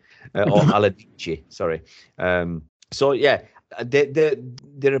relegation, or Allardyce, sorry. So yeah.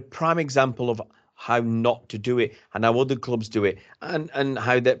 They're a prime example of how not to do it, and how other clubs do it, and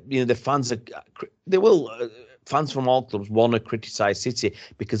how the fans fans from all clubs want to criticize City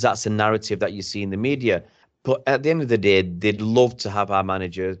because that's a narrative that you see in the media. But at the end of the day, they'd love to have our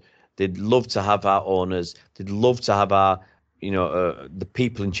manager, they'd love to have our owners, they'd love to have our the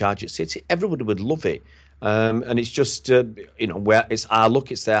people in charge at City. Everybody would love it, and it's just where it's our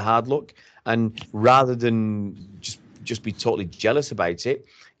luck, it's their hard luck, and rather than just be totally jealous about it,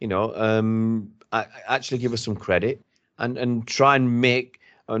 actually give us some credit and try and make,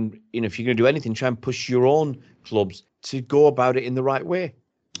 and if you're going to do anything, try and push your own clubs to go about it in the right way.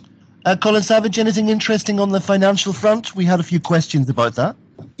 Colin Savage, anything interesting on the financial front? We had a few questions about that.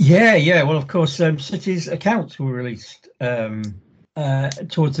 Yeah. Well, of course, City's accounts were released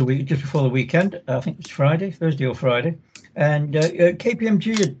towards the week, just before the weekend. I think it was Thursday or Friday. And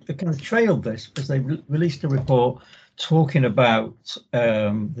KPMG had kind of trailed this because they released a report talking about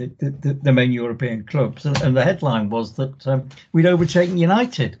the main European clubs, and the headline was that we'd overtaken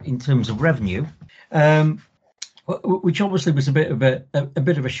United in terms of revenue, which obviously was a bit of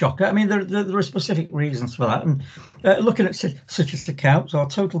a shocker. I mean, there are specific reasons for that. And looking at City's accounts, our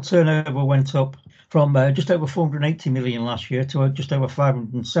total turnover went up from just over 480 million last year to just over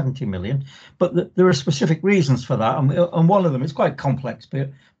 570 million. But there are specific reasons for that, and one of them is quite complex,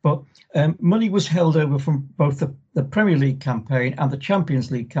 but money was held over from both the Premier League campaign and the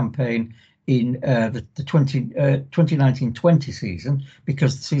Champions League campaign in the 2019-20 season,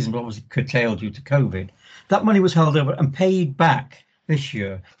 because the season was obviously curtailed due to COVID. That money was held over and paid back this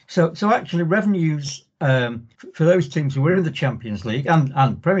year. So actually revenues for those teams who were in the Champions League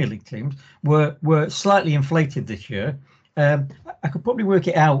and Premier League teams were slightly inflated this year. I could probably work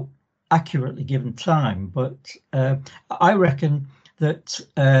it out accurately given time, but I reckon that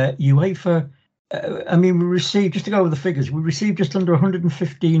UEFA, we received, just to go over the figures, we received just under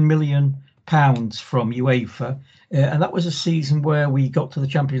 £115 million from UEFA, and that was a season where we got to the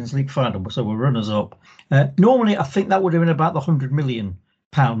Champions League final, so we're runners up. Normally, I think that would have been about the £100 million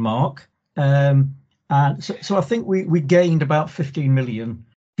mark. And so I think we gained about 15 million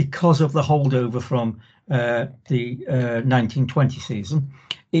because of the holdover from the 1920 season.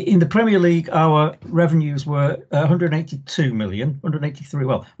 In the Premier League, our revenues were 182 million,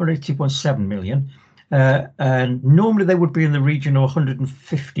 182.7 million. And normally they would be in the region of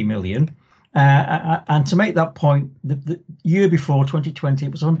 150 million. And to make that point, the year before 2020,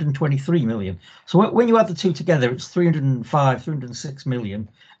 it was 123 million. So when you add the two together, it's 306 million.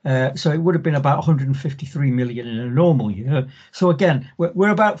 So it would have been about 153 million in a normal year. So again, we're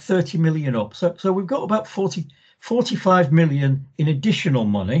about 30 million up. So we've got about 45 million in additional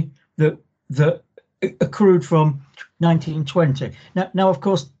money that accrued from 1920. Now, of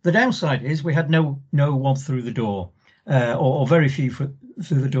course, the downside is we had no one through the door, or very few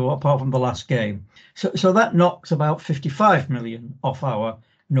through the door, apart from the last game. So that knocks about 55 million off our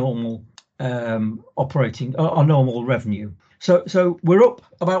normal operating, our normal revenue. So we're up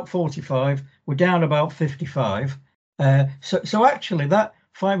about 45, we're down about 55. So actually that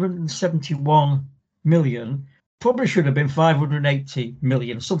 571 million probably should have been 580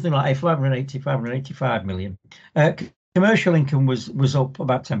 million, something like 585 million. Commercial income was up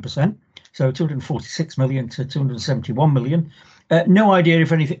about 10%, so 246 million to 271 million. No idea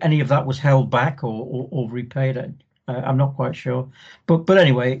if any of that was held back or repaid. I'm not quite sure, but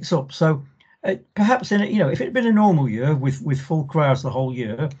anyway, it's up. So perhaps if it had been a normal year with full crowds the whole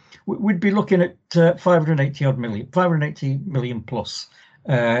year, we'd be looking at 580 million plus.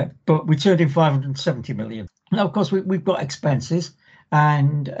 But we turned in 570 million. Now, of course, we've got expenses,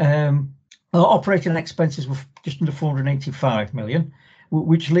 and our operating expenses were just under 485 million,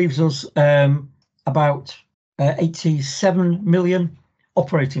 which leaves us about 87 million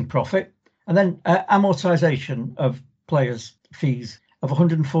operating profit, and then amortization of players' fees of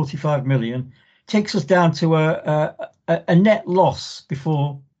 145 million takes us down to a net loss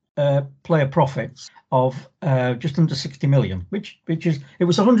before player profits of just under 60 million, which is, it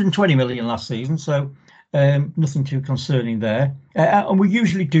was 120 million last season, so nothing too concerning there. And we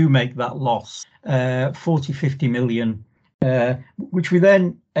usually do make that loss, 40-50 million, which we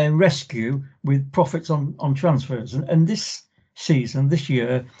then rescue with profits on transfers. And this season, this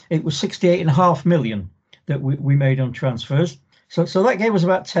year, it was 68.5 million that we made on transfers. So that gave us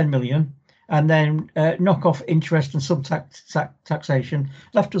about 10 million. And then knock off interest and some taxation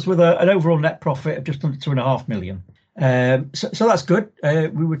left us with an overall net profit of just under 2.5 million. So that's good.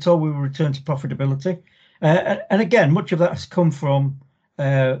 We were told we would return to profitability. And again, much of that has come from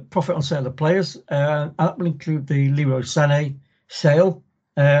profit on sale of players. That will include the Leroy Sané sale.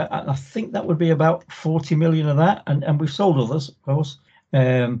 I think that would be about 40 million of that. And we've sold others, of course.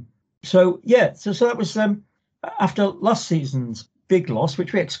 So that was after last season's big loss,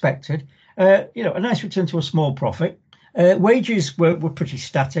 which we expected. A nice return to a small profit. Wages were pretty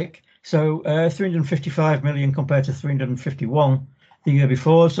static. So 355 million compared to 351 the year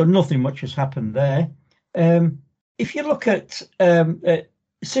before. So nothing much has happened there. If you look at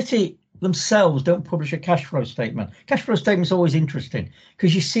City themselves, don't publish a cash flow statement. Cash flow statement is always interesting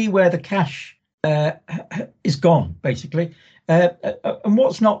because you see where the cash is gone, basically. And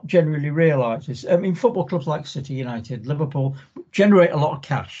what's not generally realised is, football clubs like City, United, Liverpool generate a lot of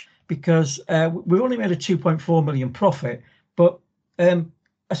cash because we've only made a 2.4 million profit, but I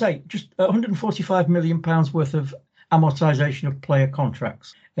say just 145 million pounds worth of amortization of player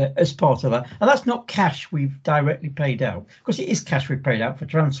contracts as part of that. And that's not cash we've directly paid out. Of course, it is cash we've paid out for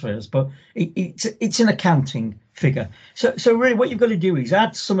transfers, but it's an accounting figure. So really what you've got to do is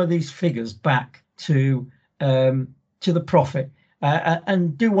add some of these figures back to the profit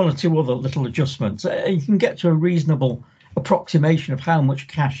and do one or two other little adjustments. You can get to a reasonable approximation of how much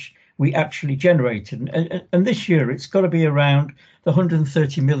cash we actually generated. And this year, it's got to be around the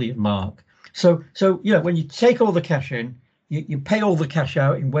 130 million mark. So when you take all the cash in, you pay all the cash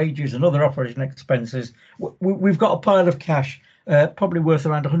out in wages and other operating expenses, we've got a pile of cash probably worth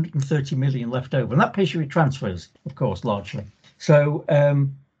around 130 million left over. And that pays you with transfers, of course, largely. So,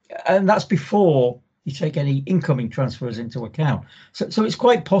 and that's before you take any incoming transfers into account. So it's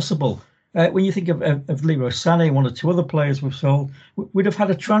quite possible. When you think of Leroy Sané, one or two other players we've sold, we'd have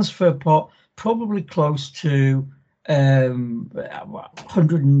had a transfer pot probably close to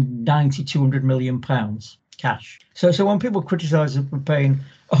 190, 200 million pounds cash. So when people criticise us for paying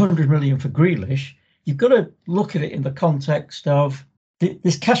 100 million for Grealish, you've got to look at it in the context of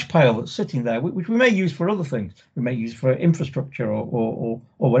this cash pile that's sitting there, which we may use for other things. We may use for infrastructure or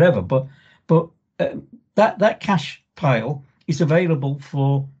whatever. But that cash pile is available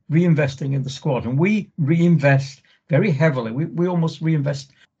for reinvesting in the squad, and we reinvest very heavily. We almost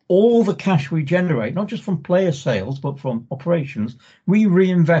reinvest all the cash we generate, not just from player sales, but from operations, we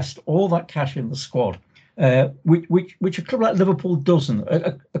reinvest all that cash in the squad, which a club like Liverpool doesn't.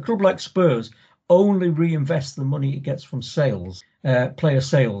 A club like Spurs only reinvests the money it gets from sales, player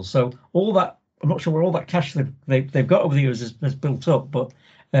sales. So all that, I'm not sure where all that cash they've got over the years has built up, but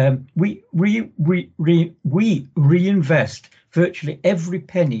we reinvest virtually every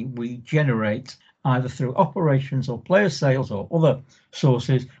penny we generate, either through operations or player sales or other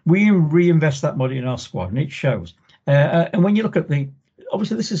sources. We reinvest that money in our squad, and it shows. And when you look at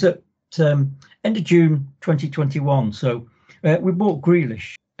obviously this is at end of June 2021, so we bought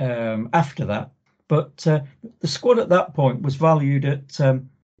Grealish after that, but the squad at that point was valued at,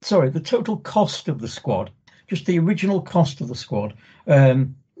 the total cost of the squad, just the original cost of the squad,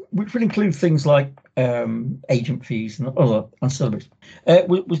 which would include things like agent fees and other ancillaries,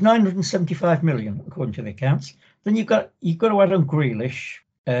 was 975 million according to the accounts. Then you've got to add on Grealish,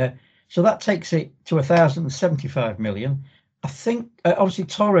 so that takes it to 1,075 million. I think obviously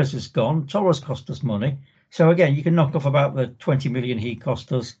Torres is gone. Torres cost us money, so again you can knock off about the 20 million he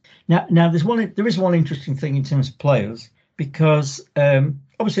cost us. Now there is one interesting thing in terms of players, because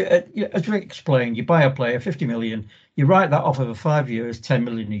obviously as we explained, you buy a player 50 million, you write that off over 5 years, 10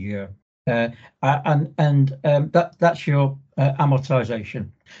 million a year. That's your amortization.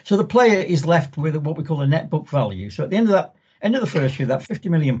 So the player is left with what we call a net book value. So at the end of the first year, that 50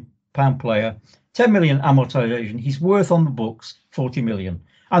 million pound player, 10 million amortization, he's worth on the books 40 million,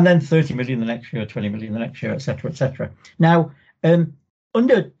 and then 30 million the next year, 20 million the next year, etc., etc. Now,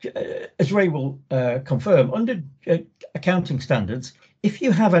 under as Ray will confirm, under accounting standards, if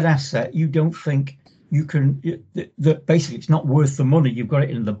you have an asset you don't think you can, that basically it's not worth the money, you've got it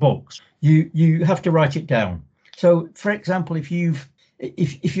in the books, you have to write it down. So for example, if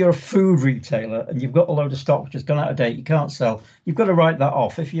you're a food retailer and you've got a load of stock which has gone out of date, you can't sell, you've got to write that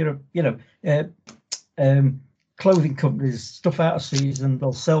off. If you're clothing companies, stuff out of season,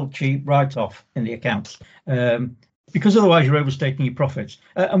 they'll sell cheap, write off in the accounts, because otherwise you're overstating your profits.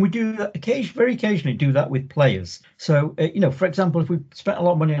 And we do that very occasionally do that with players. So for example, if we spent a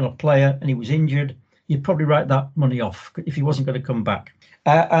lot of money on a player and he was injured, you'd probably write that money off if he wasn't going to come back.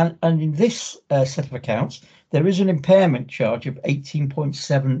 And in this set of accounts, there is an impairment charge of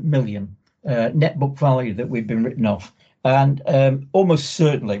 18.7 million net book value that we've been written off. And almost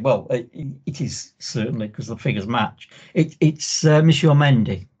certainly, well, it is certainly, because the figures match, it's Monsieur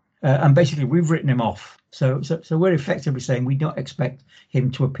Mendy. And basically, we've written him off. So we're effectively saying we don't expect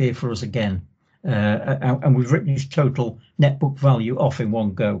him to appear for us again. And we've written his total net book value off in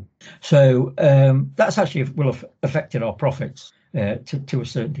one go. So that's actually will have affected our profits to a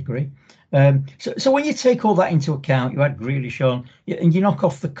certain degree. So when you take all that into account, you add Grealish on, and you knock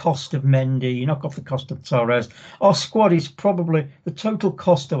off the cost of Mendy, you knock off the cost of Torres, our squad is probably the total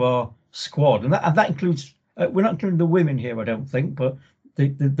cost of our squad, and that includes, we're not including the women here, I don't think, but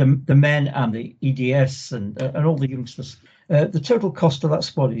the men and the EDS and all the youngsters. The total cost of that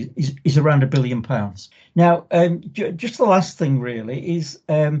squad is around £1 billion. Now, just the last thing really is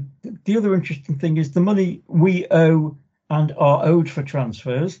the other interesting thing is the money we owe and are owed for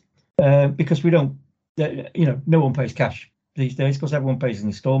transfers, because we don't, no one pays cash these days because everyone pays in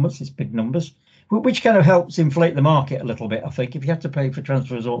installments. It's big numbers, which kind of helps inflate the market a little bit. I think if you had to pay for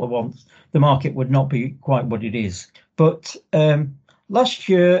transfers all at once, the market would not be quite what it is. But last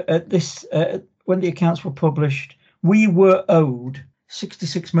year, when the accounts were published, we were owed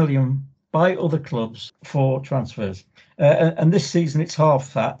 66 million by other clubs for transfers. And this season, it's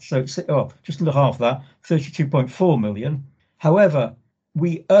half that. So it's just under half that, 32.4 million. However,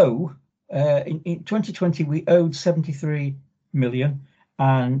 we owe, in 2020, we owed 73 million.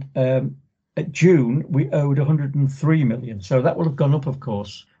 And at June, we owed 103 million. So that will have gone up, of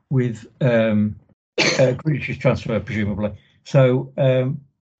course, with Grealish's transfer, presumably. So,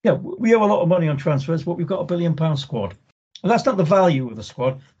 we owe a lot of money on transfers, but we've got £1 billion squad. And that's not the value of the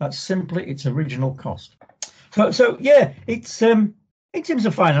squad. That's simply its original cost. So it's in terms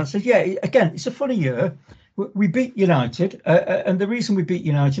of finances, again, it's a funny year. We beat United, and the reason we beat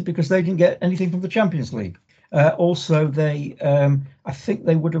United because they didn't get anything from the Champions League. Also, they, I think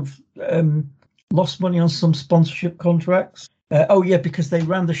they would have lost money on some sponsorship contracts. Because they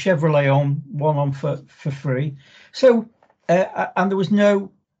ran the Chevrolet one on for free. So, and there was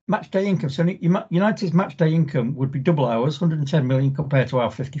no match day income. So United's match day income would be double ours, 110 million compared to our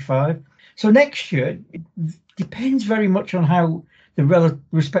 55. So next year, it depends very much on how the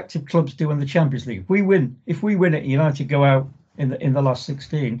respective clubs do in the Champions League. If we win it, United go out in the last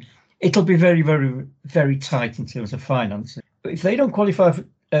 16, it'll be very, very, very tight in terms of finances. But if they don't qualify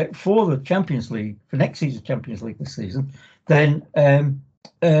for the Champions League, for next season's Champions League this season, then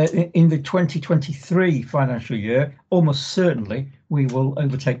in the 2023 financial year, almost certainly we will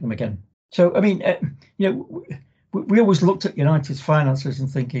overtake them again. So, I mean, we always looked at United's finances and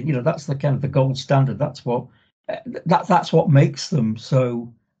thinking, that's the kind of the gold standard. That's what makes them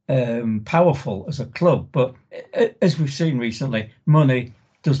so powerful as a club. But as we've seen recently, money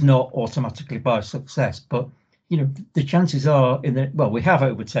does not automatically buy success. But the chances are we have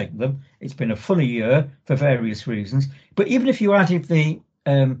overtaken them. It's been a funny year for various reasons. But even if you added the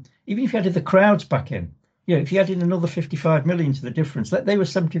crowds back in, if you added another 55 million to the difference, they were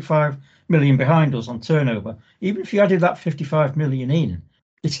 75 million behind us on turnover. Even if you added that 55 million in,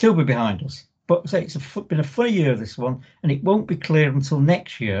 it'd still be behind us. But say it's been a funny year, this one, and it won't be clear until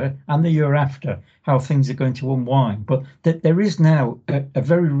next year and the year after how things are going to unwind. But there is now a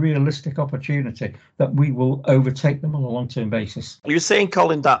very realistic opportunity that we will overtake them on a long-term basis. You're saying,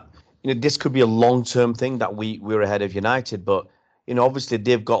 Colin, that this could be a long-term thing, that we're ahead of United, but obviously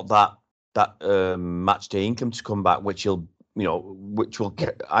they've got that match day income to come back, which will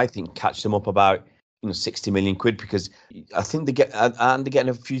I think catch them up about 60 million quid, because I think they're getting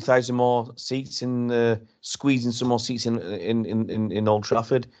a few thousand more seats squeezing some more seats in Old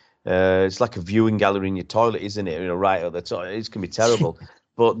Trafford. It's like a viewing gallery in your toilet, isn't it? Right at the top. It's gonna be terrible.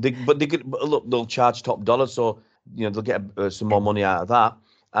 but look, they'll charge top dollar, so they'll get some more money out of that.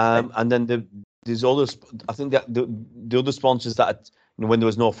 And then there's others. I think that the other sponsors that when there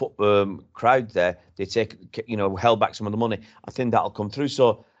was no crowd there, they held back some of the money. I think that'll come through.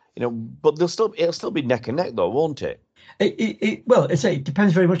 So. But it'll still be neck and neck, though, won't it? It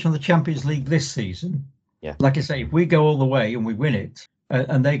depends very much on the Champions League this season. Yeah. Like I say, if we go all the way and we win it,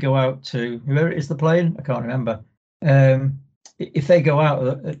 and they go out to whoever it is they're playing, I can't remember. If they go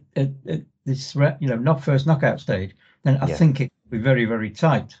out at this, not first knockout stage, then I think it will be very, very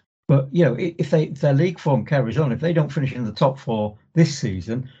tight. But if their league form carries on, if they don't finish in the top four this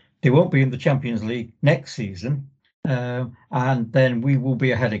season, they won't be in the Champions League next season. And then we will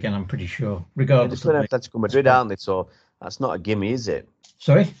be ahead again, I'm pretty sure, regardless. They're playing Atletico Madrid, aren't they? So that's not a gimme, is it?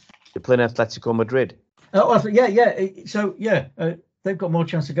 Sorry? They're playing Atletico Madrid. Oh, yeah. So, they've got more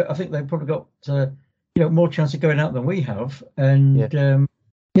chance to go. I think they've probably got, more chance of going out than we have. And, that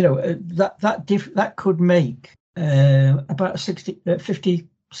could make about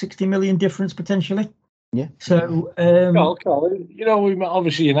 60 million difference potentially. Yeah. So, Colin, we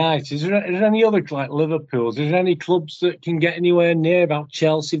obviously United. Is there any other, like Liverpool? Is there any clubs that can get anywhere near about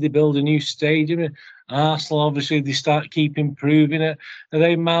Chelsea? They build a new stadium. Arsenal, obviously, they keep improving it. Are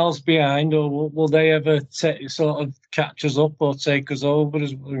they miles behind, or will they ever sort of catch us up or take us over?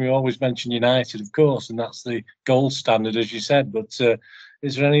 As we always mention United, of course, and that's the gold standard, as you said. But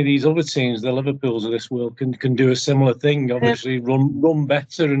is there any of these other teams, the Liverpools of this world, can do a similar thing? Obviously, run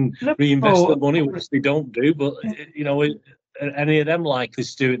better and reinvest the money, which they don't do. But are any of them likely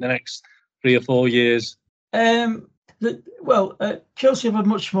to do it in the next 3 or 4 years? Chelsea have a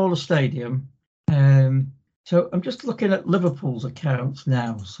much smaller stadium. So I'm just looking at Liverpool's accounts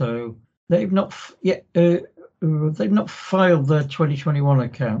now. So they've not yet. They've not filed their 2021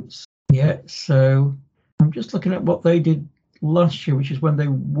 accounts yet. So I'm just looking at what they did last year, which is when they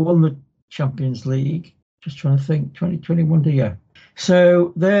won the Champions League. Just trying to think, 2021, yeah.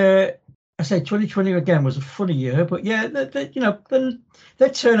 So I say 2020 again was a funny year, but their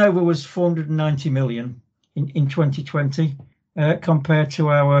turnover was 490 million in 2020 compared to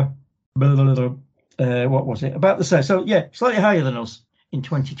our what was it? About the same. So slightly higher than us in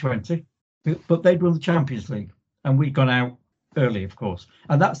 2020, but they'd won the Champions League and we'd gone out early, of course,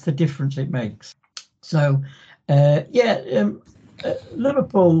 and that's the difference it makes. So.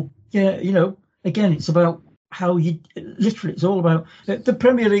 Liverpool, again, it's about how it's all about, the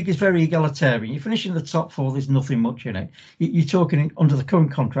Premier League is very egalitarian. You finish in the top four, there's nothing much in it. You're talking under the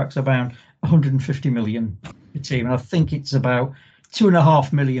current contracts about 150 million per team, and I think it's about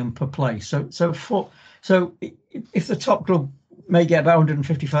 2.5 million per place. So if the top club may get about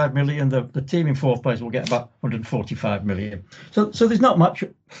 155 million, the team in fourth place will get about 145 million. So there's not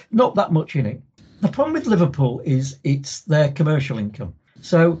that much in it. The problem with Liverpool is it's their commercial income.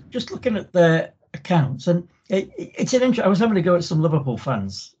 So just looking at their accounts, and it's an interest. I was having to go at some Liverpool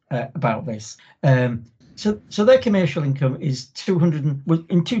fans about this. So their commercial income is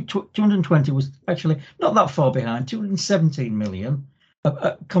 220 was actually not that far behind, 217 million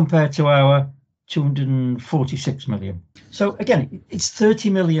compared to our 246 million. So again, it's 30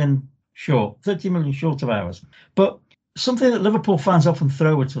 million short of ours. But something that Liverpool fans often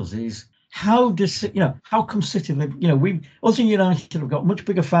throw at us is, how come City, us and United have got much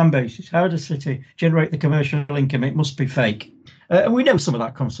bigger fan bases. How does City generate the commercial income? It must be fake. And we know some of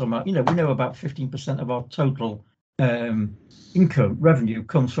that comes from, we know about 15% of our total income revenue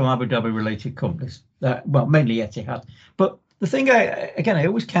comes from Abu Dhabi related companies. Mainly Etihad. But the thing I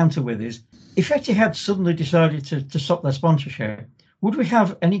always counter with is, if Etihad suddenly decided to stop their sponsorship, would we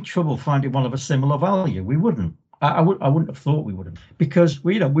have any trouble finding one of a similar value? We wouldn't. I wouldn't have thought we wouldn't, because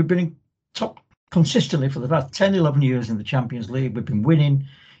we've been in top consistently for the last 10, 11 years in the Champions League. We've been winning.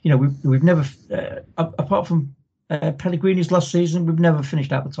 We've never, apart from Pellegrini's last season, we've never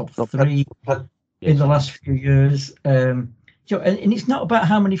finished out the top three in the last few years. And it's not about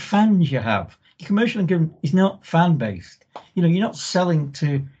how many fans you have. Your commercial income is not fan based. You're not selling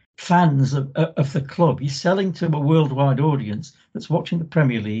to fans of the club. You're selling to a worldwide audience that's watching the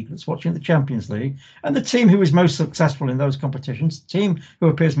Premier League, that's watching the Champions League, and the team who is most successful in those competitions, the team who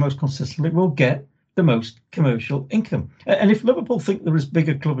appears most consistently, will get the most commercial income. And if Liverpool think they're as big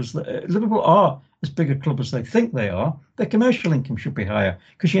a club as Liverpool are as big a club as they think they are, their commercial income should be higher,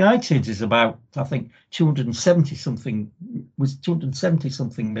 because United's is about, I think, 270 something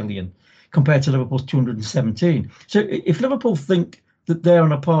million compared to Liverpool's 217. So if Liverpool think that they're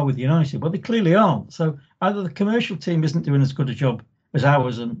on a par with United, well, they clearly aren't. So either the commercial team isn't doing as good a job as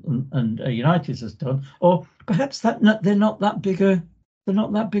ours and United's has done, or perhaps they're not that big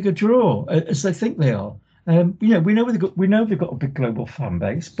a draw as they think they are. We know they've got a big global fan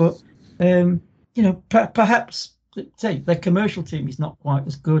base, but perhaps their commercial team is not quite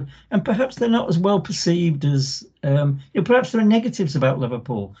as good, and perhaps they're not as well perceived as perhaps there are negatives about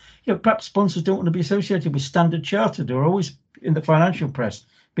Liverpool. Perhaps sponsors don't want to be associated with Standard Chartered, who are always in the financial press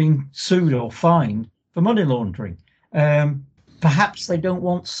being sued or fined for money laundering. Perhaps they don't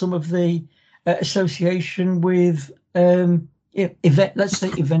want some of the association with let's say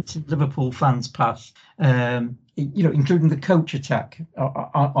events in Liverpool fans past, including the coach attack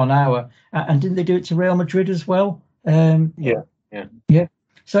on our, and didn't they do it to Real Madrid as well? Yeah.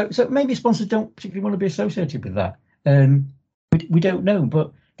 So maybe sponsors don't particularly want to be associated with that. We don't know,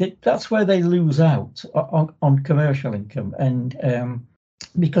 but that's where they lose out on commercial income, and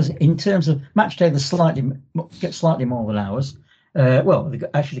because in terms of match day, they get slightly more than ours. They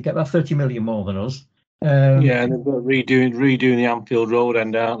get about 30 million more than us. And they've got redoing the Anfield Road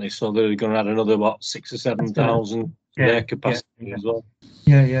end, aren't they? So they're going to add another 6,000 or 7,000 their capacity as well.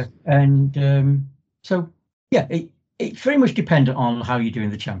 Yeah. And it's very much dependent on how you're doing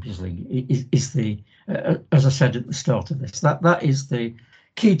the Champions League. Is the as I said at the start of this, that is the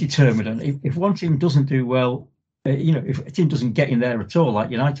key determinant. If one team doesn't do well, if a team doesn't get in there at all, like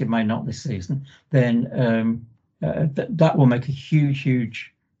United may not this season, then that will make a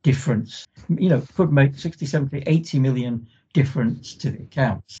huge difference. Could make 60, 70, 80 million difference to the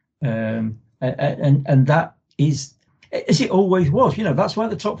accounts. And that is, as it always was. That's why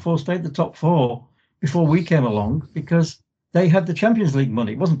the top four stayed the top four before we came along, because they had the Champions League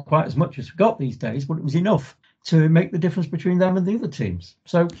money. It wasn't quite as much as we got these days, but it was enough to make the difference between them and the other teams.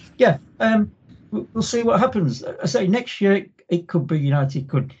 So we'll see what happens. I say next year it could be United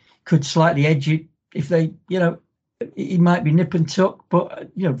could slightly edge it if they, it might be nip and tuck, but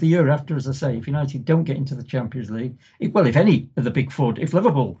the year after, as I say, if United don't get into the Champions League, if any of the big four, if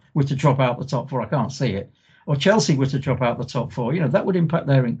Liverpool were to drop out the top four, I can't see it, or Chelsea were to drop out the top four, that would impact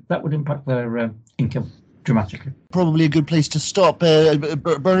their income dramatically. Probably a good place to stop.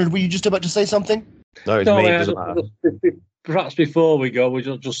 Bernard, were you just about to say something? No, it's me. It doesn't matter. Perhaps before we go, we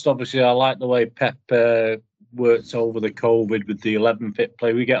just obviously, I like the way Pep worked over the COVID with the 11 fit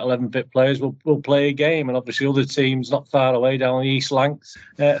play. We get 11 fit players, we'll play a game, and obviously other teams not far away down the East Lancs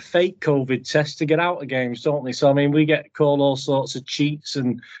fake COVID tests to get out of games, don't they? So I mean, we get called all sorts of cheats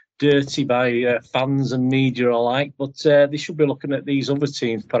and dirty by fans and media alike, but they should be looking at these other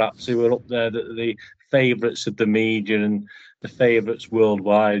teams perhaps who are up there, the favourites of the media and the favourites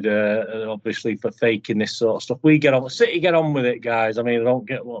worldwide, obviously, for faking this sort of stuff. We get on, City get on with it, guys. I mean, I don't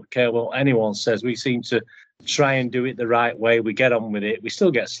care what anyone says. We seem to try and do it the right way. We get on with it. We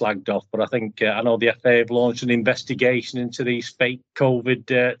still get slagged off, but I think I know the FA have launched an investigation into these fake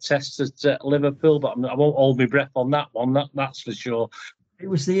COVID tests at Liverpool, but I won't hold my breath on that one. That's for sure. It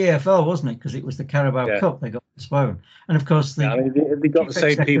was the EFL, wasn't it? Because it was the Carabao Cup they got postponed. And of course, they got the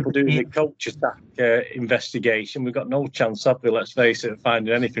same people doing the coach attack investigation. We've got no chance, have we? Let's face it, of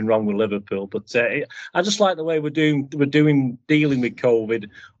finding anything wrong with Liverpool. But I just like the way we're dealing with COVID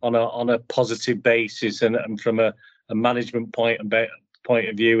on a positive basis, and from a management point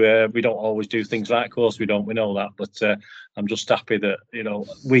of view, we don't always do things right. Of course, we don't. We know that, but I'm just happy that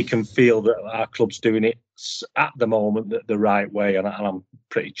we can feel that our club's doing it at the moment the right way, and I'm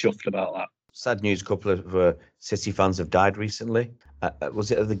pretty chuffed about that. Sad news: a couple of City fans have died recently. Was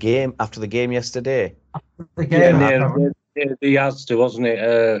it after the game yesterday? The game, The Asda, wasn't it?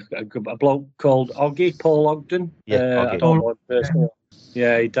 A bloke called Paul Ogden. Yeah, I don't know.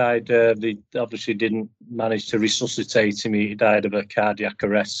 Yeah, he died. They obviously didn't manage to resuscitate him. He died of a cardiac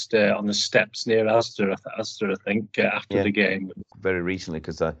arrest on the steps near Asda, I think, after the game. Very recently,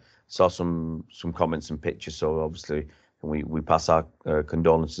 because I saw some comments and pictures. So obviously, we pass our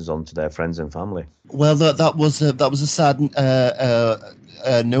condolences on to their friends and family. Well, that was a sad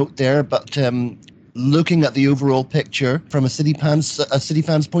note there, but looking at the overall picture from a City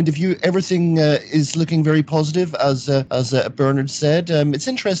fan's point of view, everything is looking very positive, as Bernard said. It's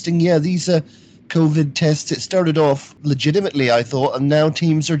interesting, these COVID tests, it started off legitimately, I thought, and now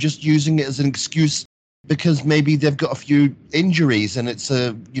teams are just using it as an excuse because maybe they've got a few injuries and it's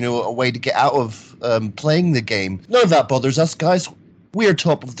a way to get out of playing the game. None of that bothers us, guys. We're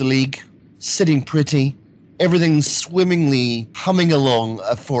top of the league, sitting pretty, everything's swimmingly humming along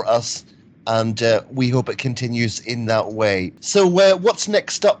for us. And we hope it continues in that way. So what's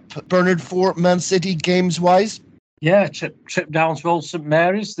next up, Bernard, for Man City games-wise? Yeah, trip down to Old St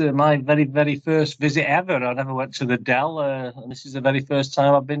Mary's. My very, very first visit ever. I never went to the Dell. And this is the very first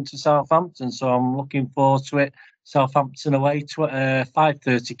time I've been to Southampton. So I'm looking forward to it. Southampton away,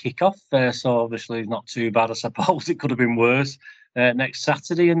 5:30 kickoff. So obviously not too bad, I suppose. It could have been worse. Next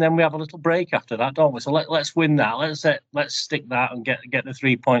Saturday, and then we have a little break after that, don't we? So let's win that. Let's stick that and get the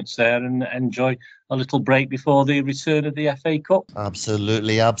 3 points there and enjoy a little break before the return of the FA Cup.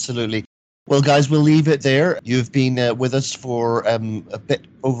 Absolutely. Well, guys, we'll leave it there. You've been with us for a bit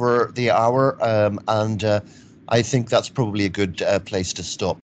over the hour, and I think that's probably a good place to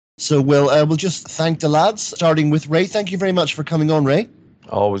stop. So we'll just thank the lads, starting with Ray. Thank you very much for coming on, Ray.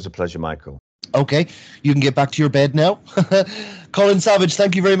 Always a pleasure, Michael. Okay, you can get back to your bed now. Colin Savage,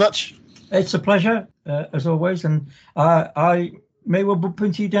 thank you very much. It's a pleasure, as always. And I may well bump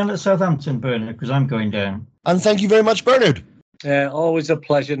into you down at Southampton, Bernard, because I'm going down. And thank you very much, Bernard. Always a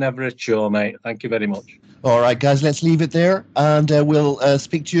pleasure, never a chore, mate. Thank you very much. All right, guys, let's leave it there. And we'll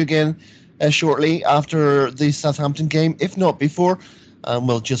speak to you again shortly after the Southampton game, if not before. And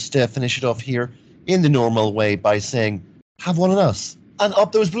we'll just finish it off here in the normal way by saying, have one on us and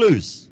up those Blues.